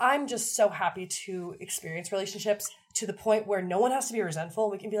 And I'm just so happy to experience relationships to the point where no one has to be resentful.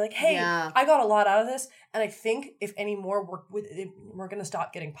 We can be like, hey, I got a lot out of this. And I think if any more, we're going to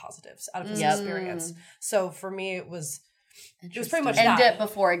stop getting positives out of this experience. So for me, it was pretty much end it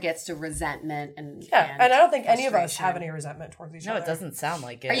before it gets to resentment and and I don't think any of us have any resentment towards each other. No, it doesn't sound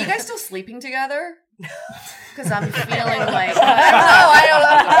like it. Are you guys still sleeping together? Because I'm feeling like I don't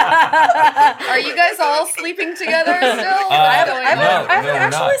know. Are you guys all sleeping together still? I haven't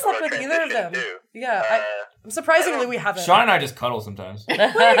actually slept with either of them. Yeah, surprisingly, we haven't. Sean and I just cuddle sometimes. Wait, do you?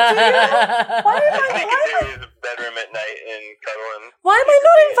 I think it's bedroom at night and cuddling. Why am I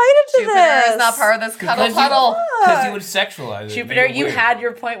not invited to Jupiter this? is not part of this cuddle. Because you would sexualize it. Jupiter, you had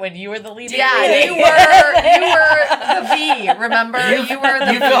your point when you were the leading lady. You were the V, remember? You were the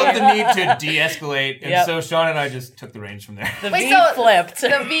V. You felt the need to de-escalate, and so Sean and I just took the reins from there. The V flipped.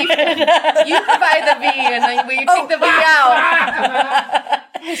 The V, you provide the V, and then we take the V out.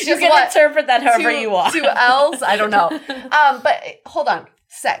 You can interpret that however you want. 2 L's? I don't know. But hold on.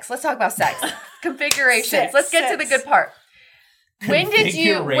 Sex. Let's talk about sex. Configurations. Let's get to the good part. When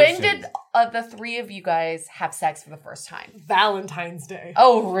did the three of you guys have sex for the first time? Valentine's Day.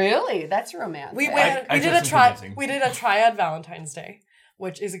 Oh, really? That's romantic. We did a triad Valentine's Day,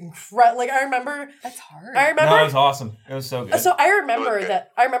 which is incredible. Like, I remember. That's hard. No, it was awesome. It was so good. So I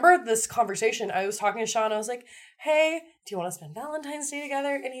remember this conversation. I was talking to Sean. I was like, hey, do you want to spend Valentine's Day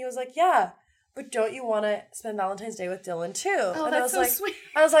together? And he was like, yeah. but don't you want to spend Valentine's Day with Dylan too? Oh, and that's I was so like, sweet.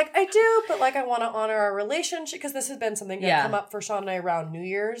 I was like, I do, but like I want to honor our relationship because this has been something that Yeah. come up for Sean and I around New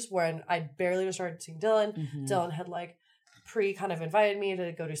Year's when I barely just started seeing Dylan. Mhm. Dylan had like kind of invited me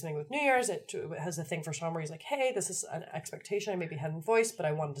to go do something with New Year's. It has a thing for Sean where he's like, hey, this is an expectation I maybe hadn't voiced, but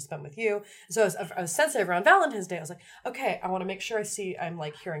I wanted to spend with you. So I was sensitive around Valentine's Day. I was like, okay, I want to make sure I'm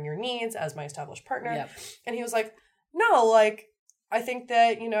like hearing your needs as my established partner. Yep. And he was like, no, like, I think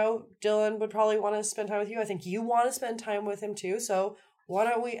that, you know, Dylan would probably want to spend time with you. I think you want to spend time with him too. So why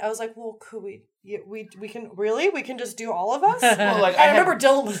don't we? I was like, well, could we? Yeah, we can just do all of us. Well, like, I remember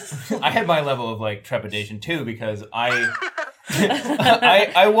Dylan was I had my level of like trepidation too because I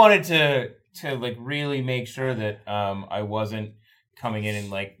wanted to like really make sure that I wasn't coming in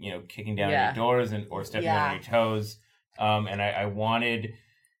and like, you know, kicking down any doors or stepping on any toes. And I wanted,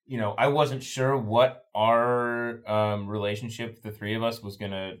 you know, I wasn't sure what our relationship, the three of us, was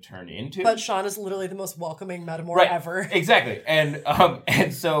gonna turn into. But Sean is literally the most welcoming metamor ever. Exactly. And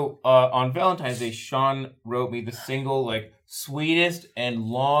so on Valentine's Day, Sean wrote me the single like sweetest and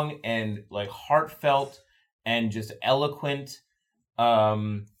long and like heartfelt and just eloquent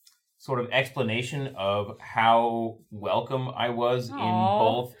sort of explanation of how welcome I was in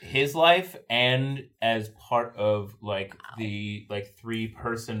both his life and as part of like the like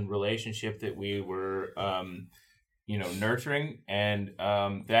 3-person relationship that we were you know, nurturing. And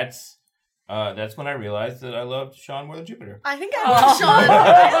that's when I realized that I loved Sean more than Jupiter. I think I love Sean.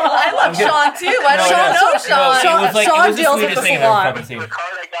 I love Sean too. Why don't Sean know Sean? It was like Sean it was the deals with sweetest this thing a lot. I've ever seen. The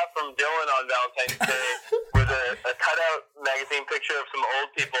card I got from Dylan on Valentine's Day was a cutout magazine picture of some old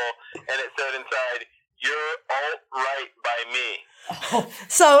people, and it said inside, "You're all right by me."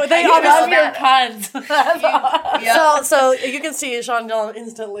 So they I love obviously your puns. So you can see Sean and Dylan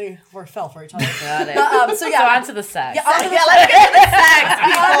instantly fell for each other. Got it. So So on to the sex. Yeah, on to the Let's get to the sex,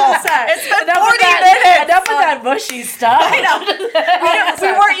 people. sex. It's been 40 Enough minutes. with that mushy stuff. I know.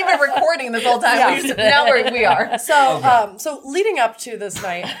 We weren't even recording this whole time. Yeah. Now we are. So so leading up to this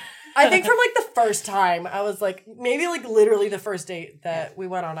night, I think from like the first time, I was like, maybe like literally the first date that we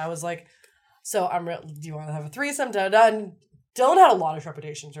went on, I was like, so do you want to have a threesome? And Dylan had a lot of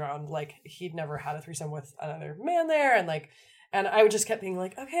trepidations around, like he'd never had a threesome with another man there, and I would just kept being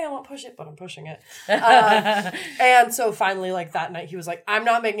like, okay, I won't push it, but I'm pushing it. And so finally, like that night, he was like, I'm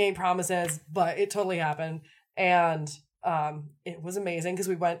not making any promises, but it totally happened. And it was amazing because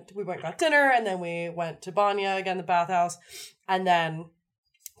we went and got dinner, and then we went to Banya again, the bathhouse, and then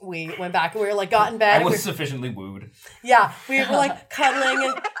we went back and we were like got in bed. I was sufficiently wooed. Yeah, we were like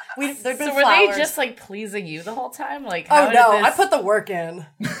cuddling and there'd been So were flowers. they just like pleasing you the whole time? Like, Oh how did no, this... I put the work in.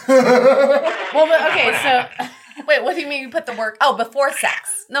 Well, but, okay, so Wait, what do you mean you put the work? Oh, before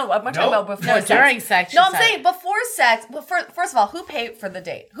sex. No, I'm not talking about before sex. during sex. No, you I'm said. saying before sex. First of all, who paid for the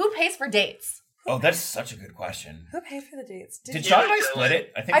date? Who pays for dates? Oh, that's such a good question. Who paid for the dates? Did Sean and I split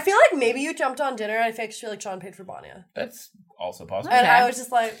it? I think I feel like maybe you jumped on dinner. I feel like Sean paid for Banya, that's also possible. and Okay. I was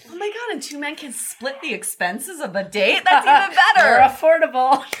just like, Oh my god! And 2 men can split the expenses of a date. That's even better. We're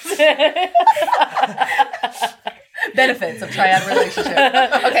affordable. Benefits of triad relationship.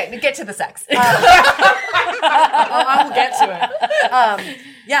 Okay, get to the sex. I will get to it.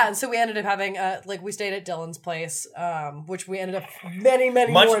 Yeah, and so we ended up having we stayed at Dylan's place, which we ended up many more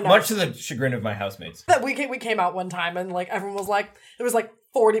Much nights. to the chagrin of my housemates. That we came out one time and like everyone was like, there was like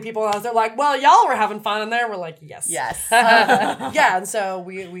 40 people in the house. They're like, well, y'all were having fun in there. We're like, yes. Yes. Yeah, and so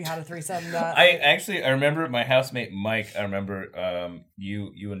we had a threesome. I remember my housemate Mike. I remember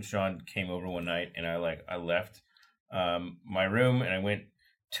you and Sean came over one night, and I left my room and I went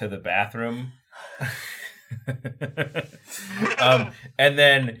to the bathroom. And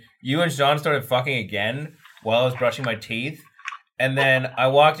then you and Sean started fucking again while I was brushing my teeth. And then I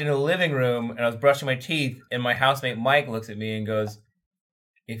walked into the living room and I was brushing my teeth, and my housemate Mike looks at me and goes,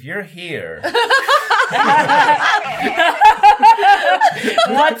 "If you're here."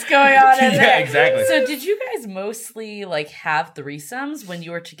 What's going on in there? Yeah, exactly. So did you guys mostly like have threesomes when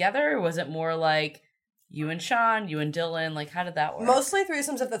you were together, or was it more like you and Sean, you and Dylan? Like, how did that work? Mostly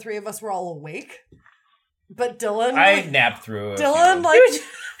threesomes if the three of us were all awake. But Dylan, I napped through. Dylan, like,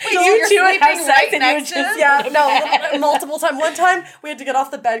 Wait, you two would have sex right and you would next to just him? yeah, no, multiple times. One time we had to get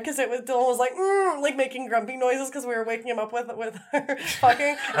off the bed because Dylan was like making grumpy noises because we were waking him up with her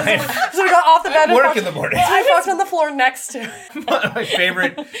fucking. So we got off the bed. And Work fucked, in the morning. I fucked on the floor next to him. My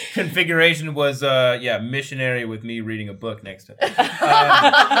favorite configuration was missionary with me reading a book next to it.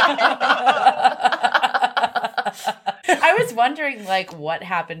 I was wondering, like, what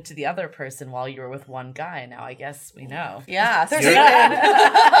happened to the other person while you were with one guy. Now I guess we know. Yeah, You're- reading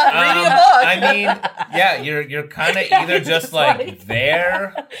a book. I mean, yeah, you're kind of either just like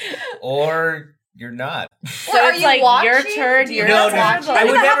there or you're not. So Are it's you like your watching? turn. Do Your you No, turn. no. I I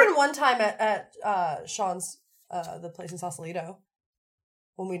mean, would that never- happened one time at Sean's the place in Sausalito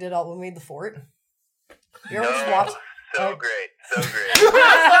when we made the fort. You ever just watched? So great. So great.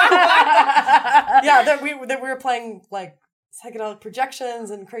 Yeah, that we were playing like psychedelic projections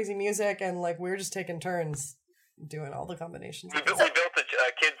and crazy music, and like we were just taking turns doing all the combinations. We built a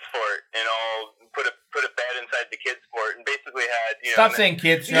kids fort and all put a bed inside the kids fort and basically had Stop saying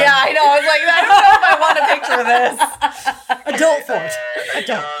kids. Sean. Yeah, I know. I was like, I don't know if I want a picture of this. Adult fort.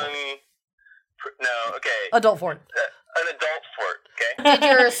 Adult fort. An adult fort. Okay. Did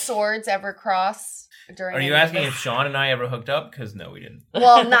your swords ever cross during? Are you any of asking this? if Sean and I ever hooked up? Because no, we didn't.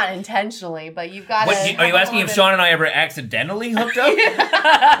 Well, not intentionally, but you've got What, to. are you asking if Sean and I ever accidentally hooked up? Like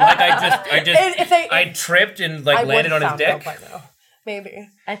I tripped and like landed on his dick. Maybe.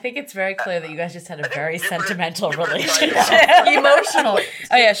 I think it's very clear that you guys just had a very Jupiter- sentimental Jupiter relationship. Emotional.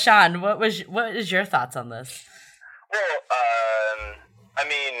 Oh yeah, Sean, what is your thoughts on this? Well, I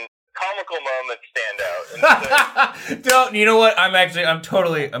mean, comical moments stand out. And so, Don't. You know what? I'm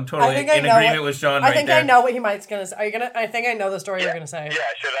totally in agreement with Sean. I think there. I know what he might gonna say. Are you gonna? I think I know the story you're gonna say.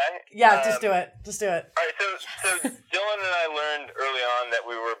 yeah, should I? Yeah, just do it. Just do it. All right, so Dylan and I learned early on that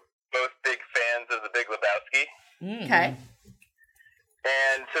we were both big fans of The Big Lebowski. Okay.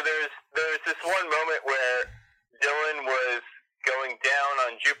 And so there's this one moment where Dylan was going down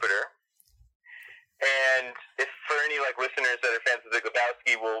on Jupiter, and if for any like listeners that are fans of The Big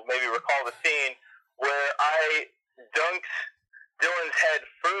Lebowski will maybe recall the scene where I dunked Dylan's head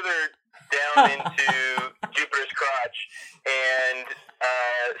further down into Jupiter's crotch and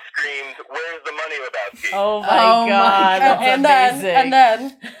screamed, "Where's the money, Lebowski?" Oh my Oh my god, God. that's amazing. And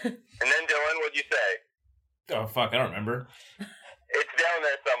then And then Dylan, what'd you say? Oh fuck! I don't remember. It's down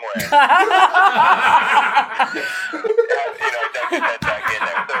there somewhere. Dunked his head back in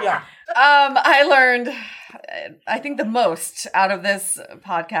there. So, yeah. I learned, I think, the most out of this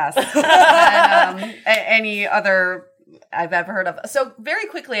podcast than any other I've ever heard of. So very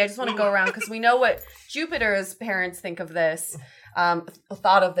quickly, I just want to go around because we know what Jupiter's parents think of this,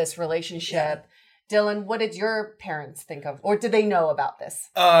 thought of this relationship. Dylan, what did your parents think of, or did they know about this?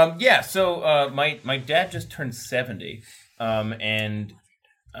 Yeah. So my dad just turned 70, and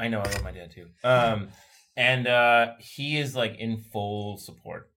I know I love my dad too. And he is like in full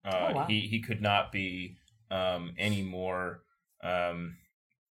support. Wow. He could not be any more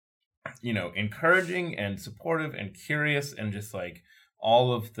encouraging and supportive and curious and just like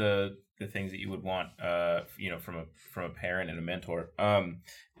all of the things that you would want from a parent and a mentor.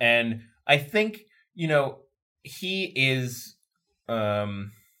 And I think he is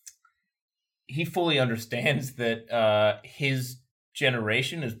he fully understands that his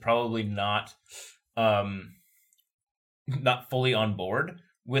generation is probably not fully on board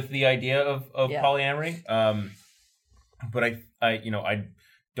with the idea of polyamory. But I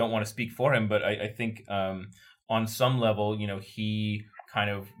don't want to speak for him, but I think on some level, he kind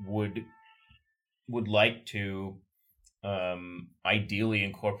of would like to ideally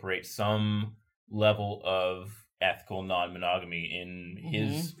incorporate some level of ethical non-monogamy in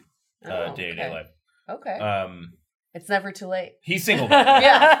his day-to-day life. Okay. It's never too late. He's single.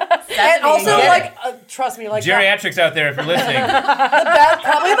 Yeah. And also, Yeah. like, trust me, like Geriatrics out there, if you're listening.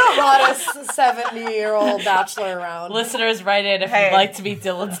 probably the hottest 70-year-old bachelor around. Listeners, write in if Hey. you'd like to be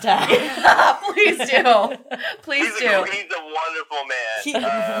Dylan's dad. Please do. Please he's do. a wonderful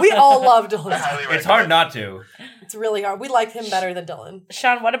man. We all love Dylan. Highly It's hard not to. It's really hard. We like him better than Dylan.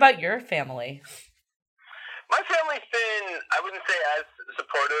 Sean, what about your family? My family's been, I wouldn't say as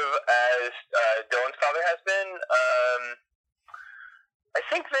supportive as Dylan's father has been. I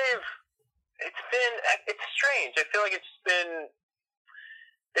think it's strange. I feel like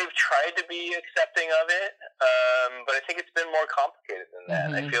they've tried to be accepting of it, but I think it's been more complicated than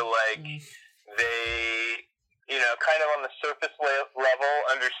that. I feel like they, kind of on the surface level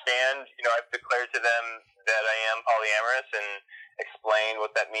understand, I've declared to them that I am polyamorous and explained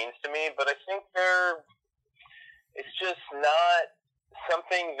what that means to me, but I think it's just not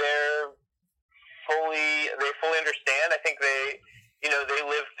something they fully understand. I think they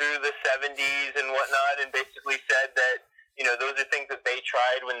lived through the 70s and whatnot and basically said that, those are things that they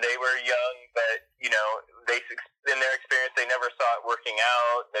tried when they were young, but, they, in their experience, they never saw it working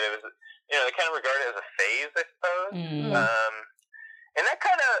out, that it was, they kind of regard it as a phase, I suppose. And that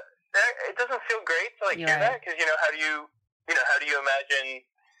kind of, it doesn't feel great to hear that, because, how do you imagine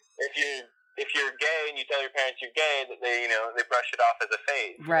if you're if you're gay and you tell your parents you're gay, that they brush it off as a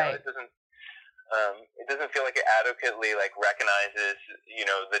phase. Right. It doesn't feel like it adequately like recognizes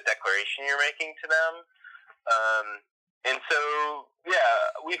the declaration you're making to them. And so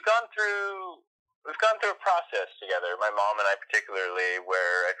we've gone through a process together, my mom and I particularly,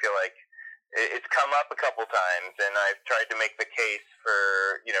 where I feel like it's come up a couple times, and I've tried to make the case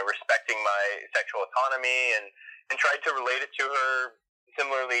for respecting my sexual autonomy and tried to relate it to her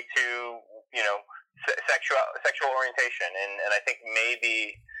similarly to sexual orientation, and I think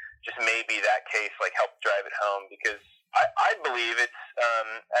maybe that case like helped drive it home, because I believe it's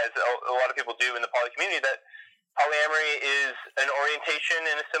as a lot of people do in the poly community, that polyamory is an orientation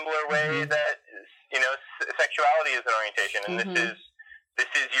in a similar way that sexuality is an orientation, and this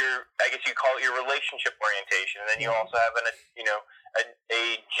is your, I guess you call it your relationship orientation, and then you also have a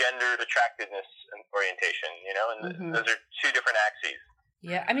gendered attractiveness orientation, and those are two different axes.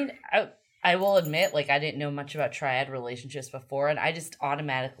 Yeah, I mean, I will admit, like, I didn't know much about triad relationships before, and I just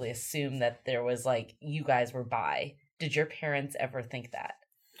automatically assumed that there was, like, you guys were bi. Did your parents ever think that?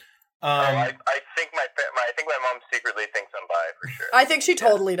 I think my mom secretly thinks I'm bi, for sure. I think she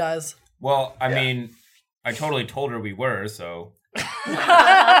totally does. Well, I mean, I totally told her we were, so... I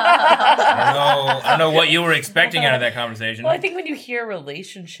don't know what you were expecting out of that conversation. Well, I think when you hear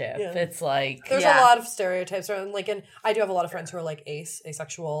relationship, it's like... There's a lot of stereotypes around, like, and I do have a lot of friends who are, like,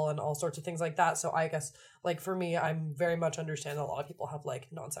 asexual and all sorts of things like that, so I guess, like, for me, I'm very much understand that a lot of people have, like,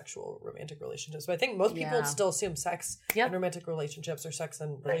 non-sexual romantic relationships, but I think most people still assume sex and romantic relationships or sex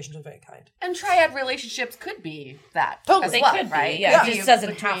and relationships of any kind. And triad relationships could be that totally. as well, could right? be, yeah. It just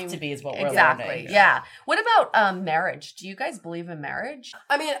doesn't have to be is what we're learning. Yeah. What about marriage? Do you guys believe in marriage?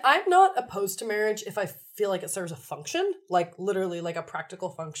 I mean, I'm not opposed to marriage if I feel like it serves a function, like literally like a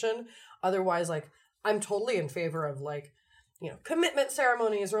practical function. Otherwise, like, I'm totally in favor of like, commitment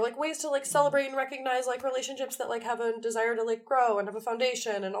ceremonies or like ways to like celebrate and recognize like relationships that like have a desire to like grow and have a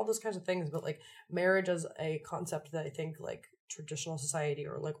foundation and all those kinds of things. But like marriage as a concept that I think like traditional society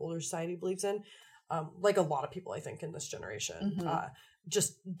or like older society believes in, like a lot of people I think in this generation,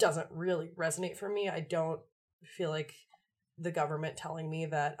 just doesn't really resonate for me. I don't feel like the government telling me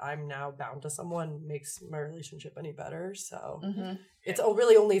that I'm now bound to someone makes my relationship any better. So it's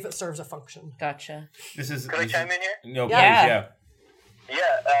really only if it serves a function. Gotcha. Can I chime in here? No, please, yeah.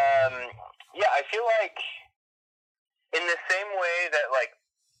 I feel like in the same way that like,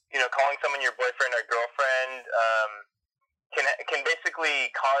 calling someone your boyfriend or girlfriend can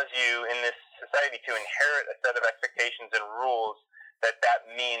basically cause you in this society to inherit a set of expectations and rules that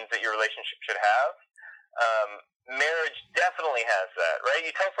means that your relationship should have. Marriage definitely has that, right?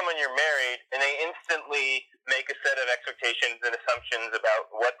 You tell someone you're married, and they instantly make a set of expectations and assumptions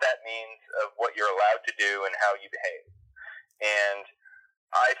about what that means, of what you're allowed to do and how you behave. And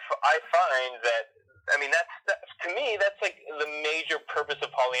I find that, I mean, that's to me, that's like the major purpose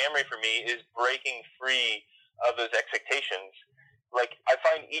of polyamory for me, is breaking free of those expectations. Like, I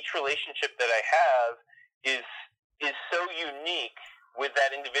find each relationship that I have is so unique with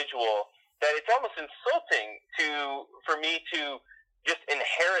that individual that it's almost insulting for me to just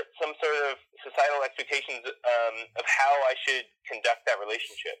inherit some sort of societal expectations of how I should conduct that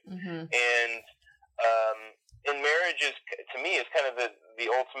relationship. And marriage is, to me, is kind of the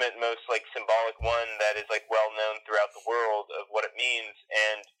ultimate, most like symbolic one that is like well known throughout the world of what it means.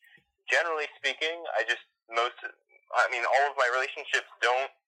 And generally speaking, all of my relationships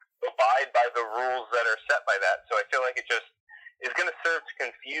don't abide by the rules that are set by that. So I feel like it just is going to serve to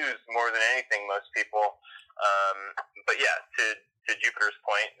confuse more than anything most people. But yeah, to Jupiter's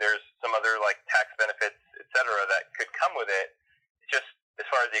point, there's some other like tax benefits, etc., that could come with it. Just as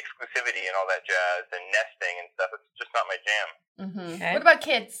far as the exclusivity and all that jazz and nesting and stuff, it's just not my jam. Okay. What about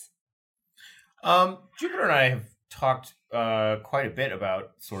kids? Jupiter and I have talked quite a bit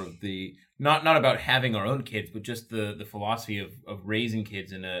about sort of the not about having our own kids, but just the philosophy of raising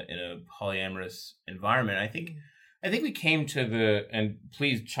kids in a polyamorous environment. I think we came to and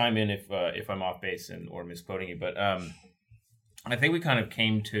please chime in if I'm off base or misquoting you, but I think we kind of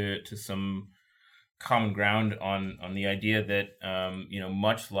came to some common ground on the idea that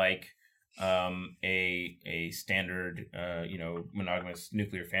much like a standard monogamous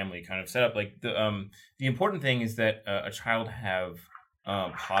nuclear family kind of setup, like the important thing is that a child have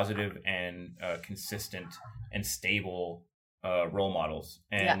positive and consistent and stable role models,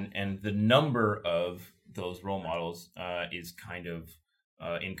 and the number of those role models is kind of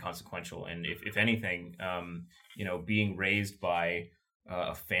inconsequential. And if anything, being raised by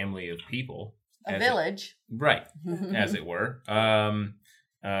a family of people, a village, right, as it were,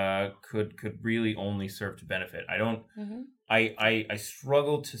 could really only serve to benefit. I I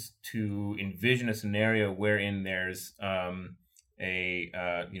struggle to envision a scenario wherein there's sort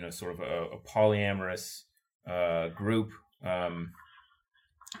of a polyamorous group,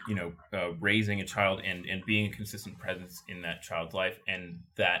 raising a child and being a consistent presence in that child's life, and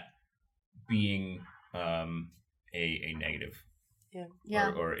that being a negative,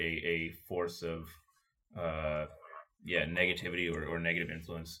 or a force of negativity or negative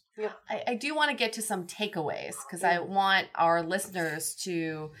influence. Yeah. I do want to get to some takeaways because I want our listeners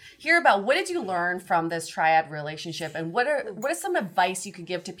to hear about what did you learn from this triad relationship, and what is some advice you could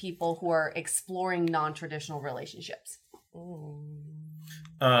give to people who are exploring non-traditional relationships?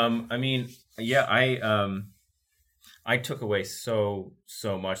 I took away so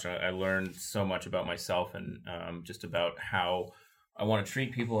much. I learned so much about myself and just about how I want to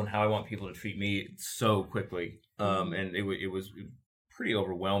treat people and how I want people to treat me so quickly. And it was pretty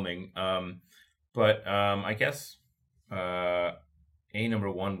overwhelming. But I guess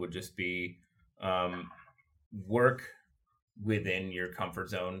number one would just be work within your comfort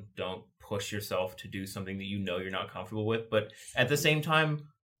zone. Don't push yourself to do something that you know you're not comfortable with, but at the same time,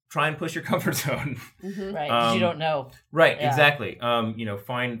 try and push your comfort zone. Right, because you don't know. Right, yeah. Exactly.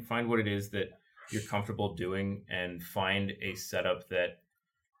 Find what it is that you're comfortable doing, and find a setup that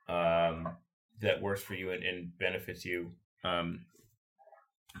that works for you and benefits you to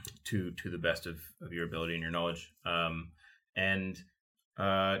the best of your ability and your knowledge. I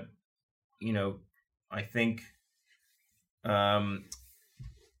think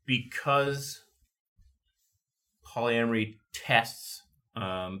because polyamory tests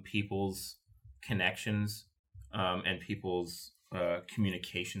people's connections and people's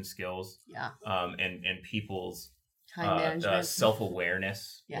communication skills, and people's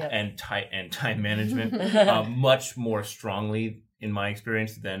self-awareness, and time management much more strongly, in my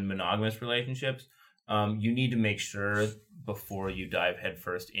experience, than monogamous relationships. You need to make sure before you dive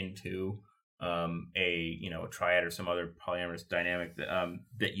headfirst into a triad or some other polyamorous dynamic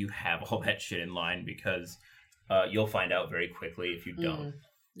that you have all that shit in line, because you'll find out very quickly if you don't.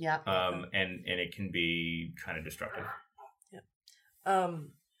 And it can be kind of destructive.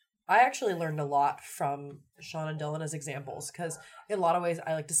 I actually learned a lot from Sean and Dylan as examples, because in a lot of ways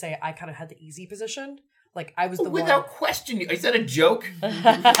I like to say I kind of had the easy position. Like I was the without question. Is that a joke?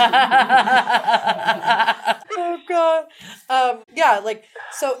 Oh God.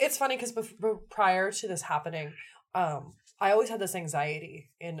 So it's funny because prior to this happening, I always had this anxiety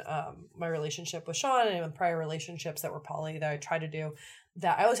in my relationship with Sean and in prior relationships that were poly that I tried to do,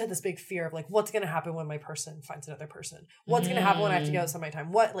 that I always had this big fear of like, what's going to happen when my person finds another person? What's going to happen when I have to go some of my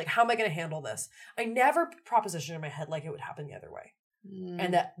time? How am I going to handle this? I never propositioned in my head like it would happen the other way.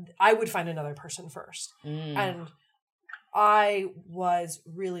 And that I would find another person first. And I was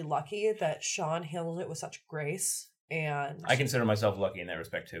really lucky that Sean handled it with such grace. And I consider myself lucky in that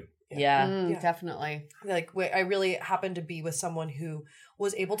respect too. Yeah. Definitely. I really happened to be with someone who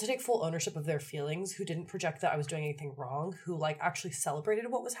was able to take full ownership of their feelings, who didn't project that I was doing anything wrong, who actually celebrated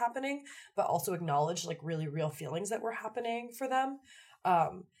what was happening, but also acknowledged really real feelings that were happening for them.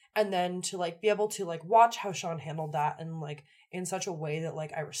 And then to be able to watch how Sean handled that and in such a way that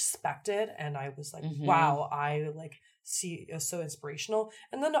I respected, and I was wow, I see it was so inspirational.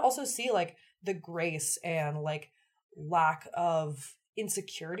 And then to also see the grace and lack of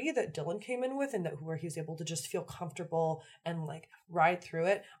insecurity that Dylan came in with, and where he was able to just feel comfortable and ride through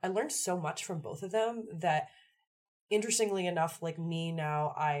it. I learned so much from both of them that, interestingly enough, me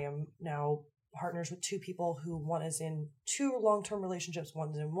now, I am now partners with two people who one is in two long-term relationships,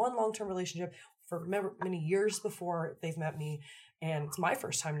 one's in one long-term relationship for many years before they've met me. And it's my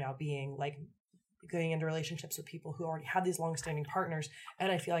first time now being going into relationships with people who already had these long-standing partners.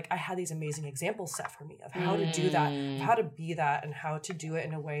 And I feel I had these amazing examples set for me of how to do that, of how to be that, and how to do it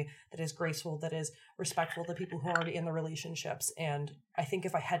in a way that is graceful, that is respectful to people who are already in the relationships. And I think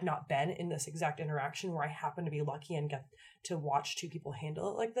if I had not been in this exact interaction where I happen to be lucky and get to watch two people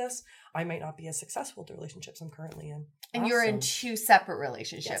handle it like this, I might not be as successful to relationships I'm currently in. And you're in two separate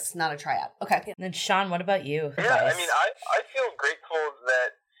relationships, not a triad. Okay. And then Sean, what about you? Yeah, I mean, I feel grateful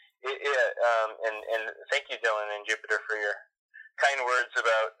that and thank you, Dylan and Jupiter, for your kind words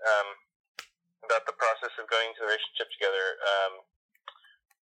about the process of going to the relationship together.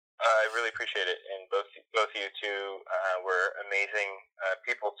 I really appreciate it, and both of you two were amazing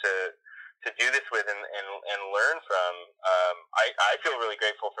people to do this with and learn from. I feel really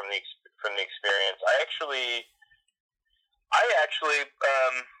grateful from the experience. I actually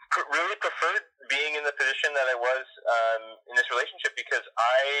really preferred being in the position that I was in this relationship, because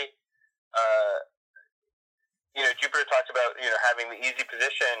Jupiter talked about having the easy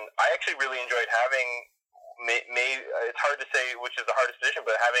position. I actually really enjoyed having it's hard to say which is the hardest position,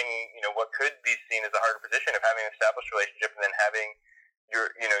 but having, what could be seen as a harder position of having an established relationship and then having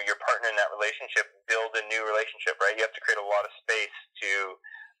your partner in that relationship build a new relationship, right? You have to create a lot of space to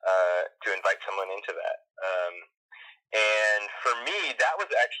invite someone into that. And for me, that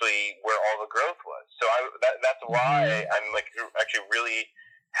was actually where all the growth was. So that's why I'm like actually really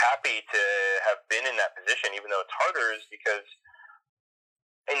happy to have been in that position, even though it's harder, is because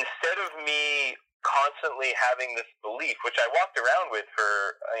instead of me constantly having this belief, which I walked around with for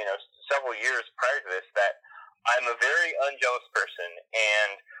several years prior to this, that I'm a very unjealous person,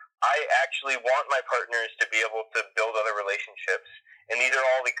 and I actually want my partners to be able to build other relationships. And these are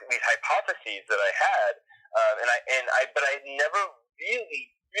all these hypotheses that I had, but I never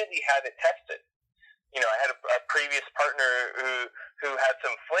really had it tested. I had a previous partner who had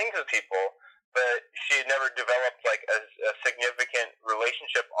some flings with people, but she had never developed like a significant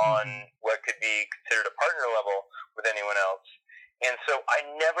relationship on what could be considered a partner level with anyone else. And so I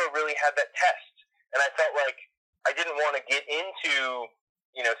never really had that test. And I felt like I didn't want to get into,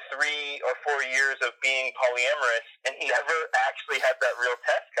 3 or 4 years of being polyamorous and never actually had that real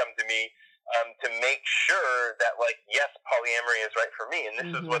test come to me to make sure that, like, yes, polyamory is right for me. And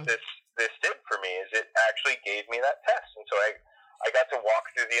this is what this did for me, is it actually gave me that test. And so I got to walk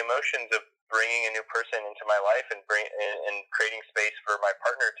through the emotions of bringing a new person into my life and creating space for my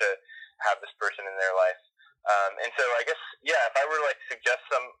partner to have this person in their life. And so I guess, if I were to suggest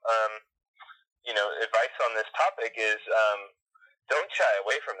some, advice on this topic is, don't shy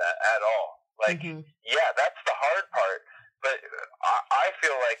away from that at all. That's the hard part, but I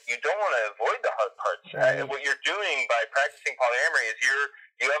feel like you don't want to avoid the hard parts. Right. What you're doing by practicing polyamory is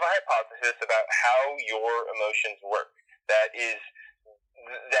you have a hypothesis about how your emotions work. That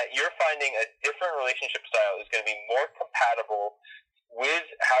you're finding a different relationship style is going to be more compatible with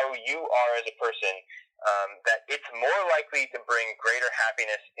how you are as a person, that it's more likely to bring greater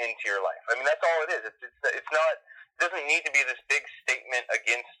happiness into your life. I mean, that's all it is. It's not, it doesn't need to be this big statement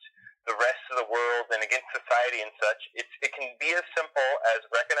against the rest of the world and against society and such. It can be as simple as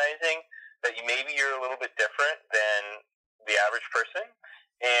recognizing that maybe you're a little bit different than the average person,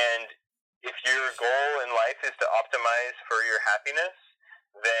 and if your goal in life is to optimize for your happiness,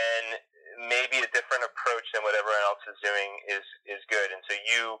 then maybe a different approach than what everyone else is doing is good. And so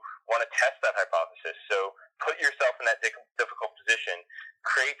you want to test that hypothesis. So put yourself in that difficult position.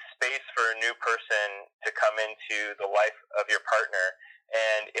 Create space for a new person to come into the life of your partner.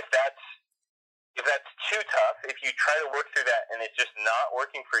 And if that's too tough, if you try to work through that and it's just not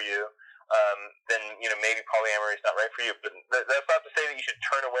working for you, then maybe polyamory is not right for you. But that's not to say that you should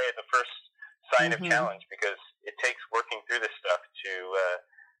turn away at the first sign of challenge, because it takes working through this stuff to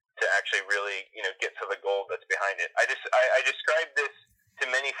actually really get to the goal that's behind it. I described this to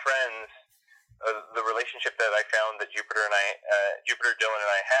many friends. The relationship that I found that Jupiter, Dylan,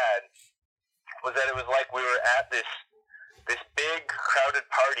 and I had was that it was like we were at this big crowded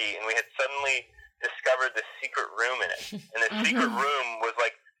party, and we had suddenly discovered the secret room in it. And the secret room was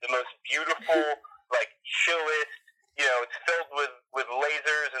like the most beautiful, like chillest. It's filled with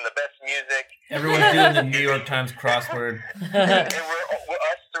lasers and the best music. Everyone's doing the New York Times crossword. And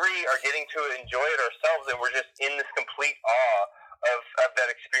us three are getting to enjoy it ourselves, and we're just in this complete awe of that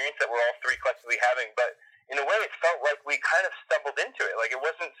experience that we're all three collectively having. But in a way, it felt like we kind of stumbled into it. Like it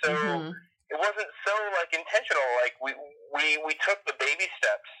wasn't so like intentional. Like we took the baby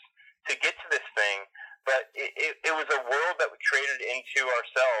steps to get to this thing, but it was a world that we created into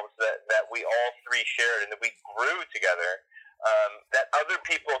ourselves that we all three shared and that we grew together, that other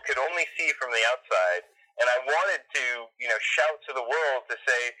people could only see from the outside. And I wanted to, shout to the world to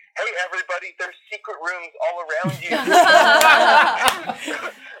say, hey, everybody, there's secret rooms all around you.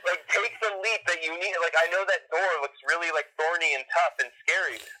 Like, take the leap that you need. Like, I know that door looks really, thorny and tough and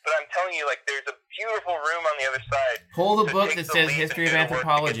scary, but I'm telling you, there's a beautiful room on the other side. Pull the book that says History of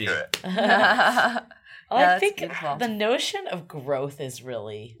Anthropology. I think the notion of growth is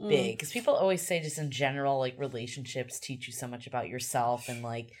really big, because people always say, just in general, relationships teach you so much about yourself, and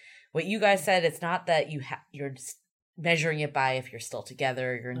what you guys said, it's not that you're just measuring it by if you're still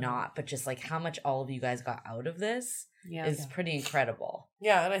together or you're not, but just how much all of you guys got out of this is pretty incredible.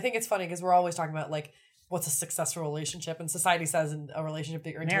 Yeah, and I think it's funny because we're always talking about what's a successful relationship, and society says in a relationship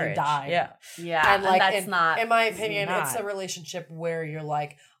that you're until you die. Yeah, and that's not. In my opinion, it's a relationship where you're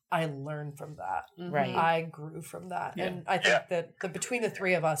I learned from that. Right. I grew from that. Yeah. And I think that between the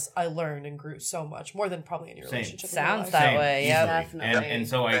three of us, I learned and grew so much, more than probably any relationship. Sounds that way, yeah. Definitely. And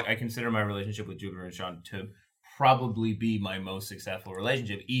so I consider my relationship with Jupiter and Sean to probably be my most successful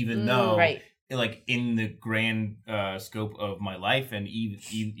relationship, even though, in the grand scope of my life, and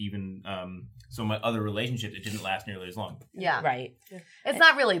even So my other relationships, it didn't last nearly as long. Yeah. Right. It's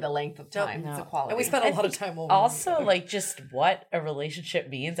not really the length of time. No. It's a quality. And we spent a lot of time over. Also, like, just what a relationship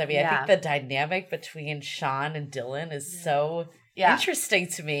means. I mean, I Yeah. think the dynamic between Sean and Dylan is so interesting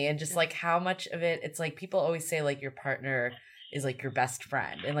to me. And just, like, how much of it, it's like people always say, like, your partner is, like, your best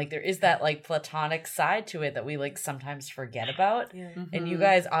friend. And, like, there is that, like, platonic side to it that we, like, sometimes forget about. Yeah. And you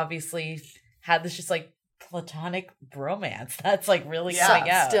guys obviously had this just, like, platonic bromance that's like really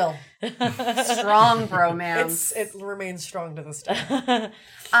coming out. Still strong bromance. It remains strong to this day.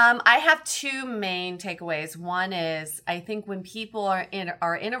 I have two main takeaways. One is I think when people are in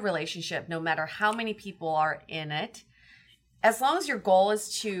a relationship, no matter how many people are in it, as long as your goal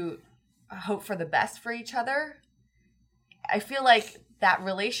is to hope for the best for each other, I feel like that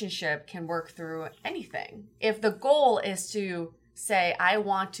relationship can work through anything. If the goal is to say, I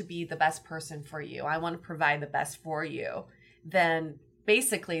want to be the best person for you, I want to provide the best for you, then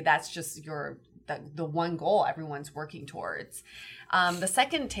basically that's just the one goal everyone's working towards. The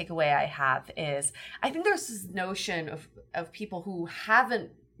second takeaway I have is I think there's this notion of people who haven't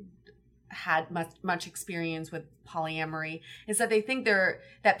had much experience with polyamory is that they think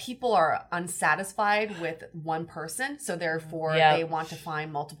that people are unsatisfied with one person, so therefore they want to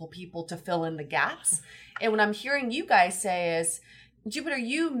find multiple people to fill in the gaps. And what I'm hearing you guys say is, Jupiter,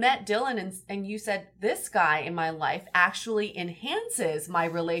 you met Dylan and you said, this guy in my life actually enhances my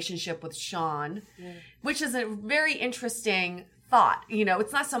relationship with Sean, which is a very interesting thought. You know,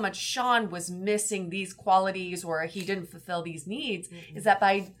 it's not so much Sean was missing these qualities or he didn't fulfill these needs, is that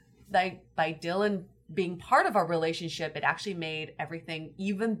by Dylan being part of our relationship, it actually made everything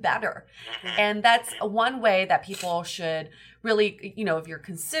even better. And that's one way that people should really, you know, if you're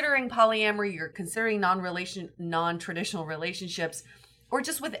considering polyamory, you're considering non-traditional relationships, or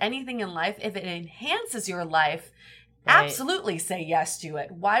just with anything in life, if it enhances your life, absolutely say yes to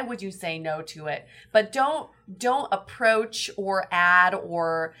it. Why would you say no to it? But don't approach or add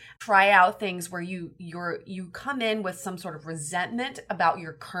or try out things where you come in with some sort of resentment about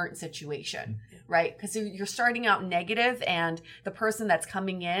your current situation, right? Because you're starting out negative, and the person that's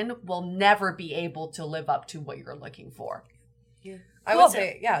coming in will never be able to live up to what you're looking for. Yeah. I would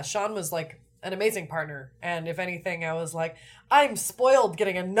say, Sean was like an amazing partner. And if anything, I was like, I'm spoiled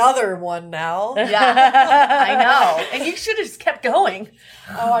getting another one now. Yeah, I know. And you should have just kept going.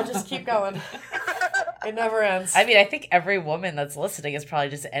 Oh, I just keep going. It never ends. I mean, I think every woman that's listening is probably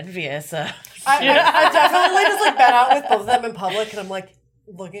just envious. I definitely just like been out with both of them in public, and I'm like,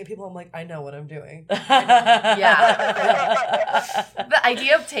 looking at people, I'm like, I know what I'm doing. Yeah. The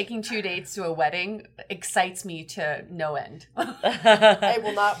idea of taking 2 dates to a wedding excites me to no end. It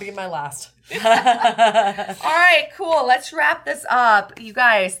will not be my last. All right, cool. Let's wrap this up. You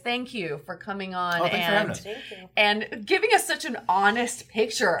guys, thank you for coming on and giving us such an honest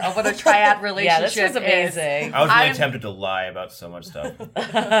picture of what a triad relationship this was amazing. is. I was really tempted to lie about so much stuff. But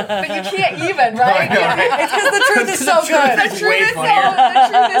you can't even, right? It's because the truth is so good. The truth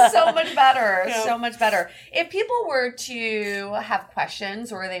is so much better. Yeah. So much better. If people were to have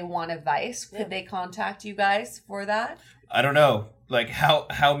questions or they want advice, could they contact you guys for that? I don't know. Like,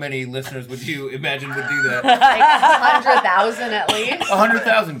 how many listeners would you imagine would do that? Like 100,000 at least.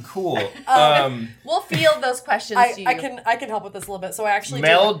 100,000, cool. We'll field those questions to you. I can help with this a little bit. So I actually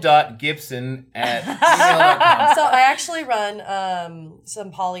mel.gibson@gmail.com. So I actually run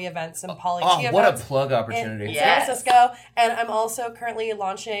some poly events and poly tea events. What a plug opportunity. In San Francisco. And I'm also currently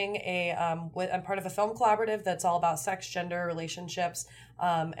launching I'm part of a film collaborative that's all about sex, gender, relationships.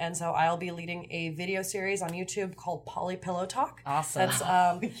 And so I'll be leading a video series on YouTube called Poly Pillow Talk. Awesome. That's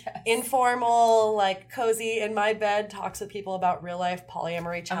informal, like cozy in my bed, talks with people about real life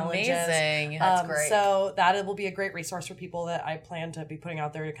polyamory challenges. Amazing. That's great. So that will be a great resource for people that I plan to be putting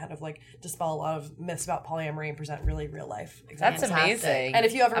out there to kind of like dispel a lot of myths about polyamory and present really real life examples. That's amazing. And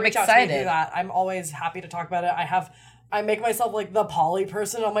if you ever reach out to me to do that, I'm always happy to talk about it. I make myself like the poly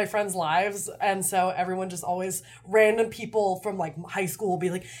person on my friends' lives. And so everyone just always, random people from like high school will be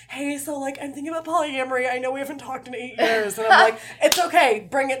like, hey, so like I'm thinking about polyamory. I know we haven't talked in 8 years. And I'm like, it's okay.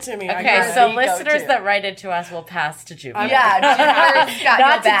 Bring it to me. Okay, so listeners that write it to us will pass to Jupiter. Jupiter's got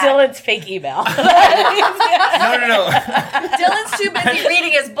not to Dylan's fake email. No. Dylan's too busy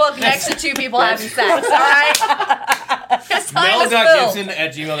reading his book next to two people having sex, all right?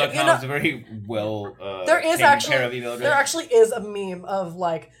 Mel.gibson@gmail.com is a very well taken care of email address. There actually is a meme of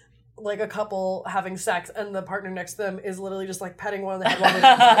like a couple having sex and the partner next to them is literally just like petting one on the head while they're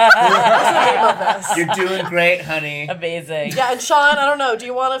That's the name of this. You're doing great, honey. Amazing. Yeah, and Sean, I don't know. Do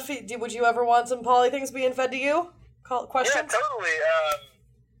you want to? Would you ever want some poly things being fed to you? Questions? Yeah, totally.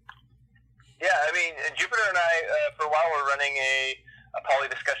 I mean, Jupiter and I, for a while, were running a poly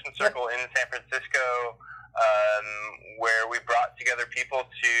discussion circle in San Francisco, where we brought together people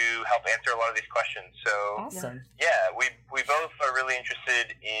to help answer a lot of these questions. So, Awesome. yeah, we both are really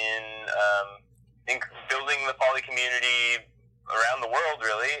interested in building the poly community around the world,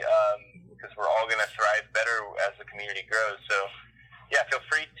 really, because we're all going to thrive better as the community grows. So, yeah, feel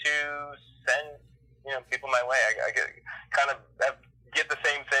free to send people my way. I get the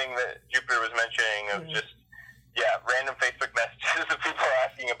same thing that Jupiter was mentioning of just random Facebook messages of people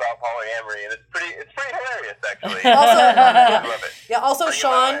asking about polyamory, and it's pretty hilarious, actually. Also, love it. Yeah. Also, Bring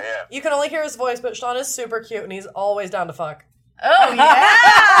Sean, him on, you can only hear his voice, but Sean is super cute, and he's always down to fuck. Oh,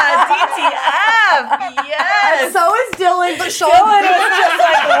 yeah. DTF. Yes. And so is Dylan, but Sean was just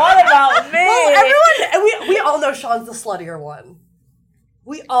like, what about me? Well, everyone, we all know Sean's the sluttier one.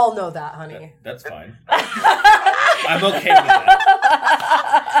 We all know that, honey. That's fine. I'm okay with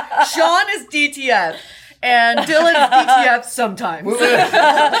that. Sean is DTF. And Dylan is DTF sometimes.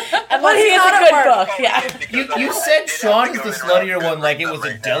 But he's a good book. Yeah. You said Sean is the sluttier one like it was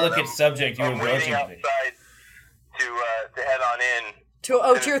a delicate subject you were I'm broaching waiting to me. outside to head on in. To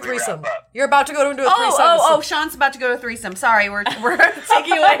your We threesome. wrap up. You're about to go into a threesome. Oh, Sean's about to go to threesome. Sorry, we're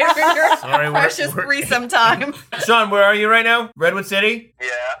taking away from your precious we're- threesome time. Sean, where are you right now? Redwood City? Yeah.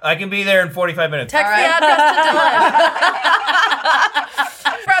 I can be there in 45 minutes. Text All right. the address to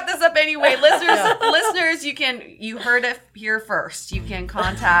Dylan. Wrap this up anyway. Listeners, you heard it here first. You can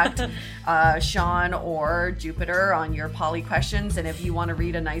contact Sean or Jupiter on your poly questions, and if you want to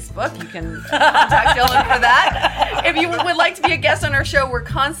read a nice book, you can contact Dylan for that. If you would like to be a guest on our show, we're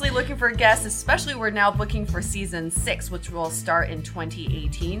constantly looking for guests, especially we're now booking for season 6, which will start in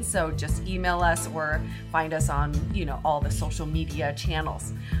 2018. So just email us or find us on, all the social media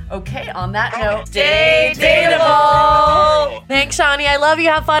channels. Okay, on that note, stay dateable! Thanks, Shawnee. I love you.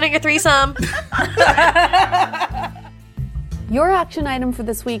 Have fun at your threesome. Your action item for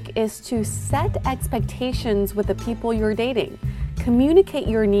this week is to set expectations with the people you're dating. Communicate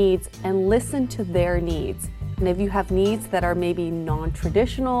your needs and listen to their needs. And if you have needs that are maybe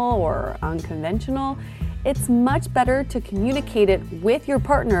non-traditional or unconventional, it's much better to communicate it with your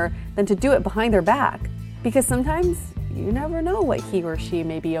partner than to do it behind their back. Because sometimes you never know what he or she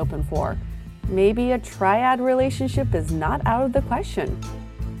may be open for. Maybe a triad relationship is not out of the question.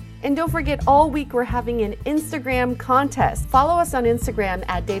 And don't forget, all week we're having an Instagram contest. Follow us on Instagram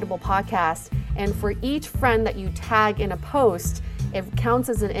at Dateable Podcast. And for each friend that you tag in a post, it counts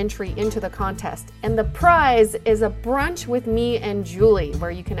as an entry into the contest. And the prize is a brunch with me and Julie, where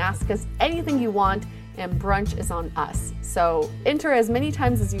you can ask us anything you want, and brunch is on us. So enter as many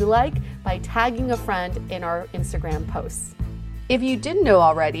times as you like by tagging a friend in our Instagram posts. If you didn't know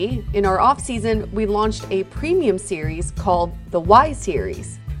already, in our off season, we launched a premium series called the Why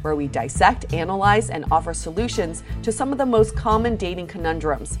Series, where we dissect, analyze, and offer solutions to some of the most common dating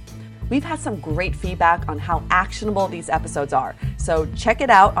conundrums. We've had some great feedback on how actionable these episodes are, so check it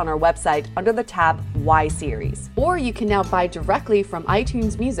out on our website under the tab Why Series. Or you can now buy directly from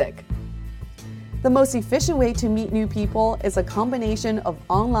iTunes Music. The most efficient way to meet new people is a combination of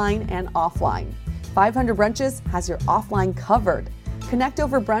online and offline. 500 Brunches has your offline covered. Connect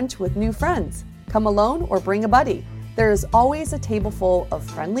over brunch with new friends. Come alone or bring a buddy. There is always a table full of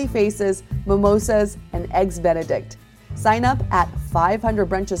friendly faces, mimosas, and eggs Benedict. Sign up at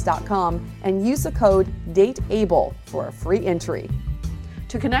 500brunches.com and use the code DATEABLE for a free entry.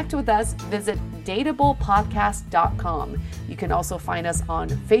 To connect with us, visit dateablepodcast.com. You can also find us on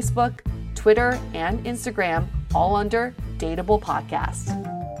Facebook, Twitter, and Instagram, all under Dateable Podcast.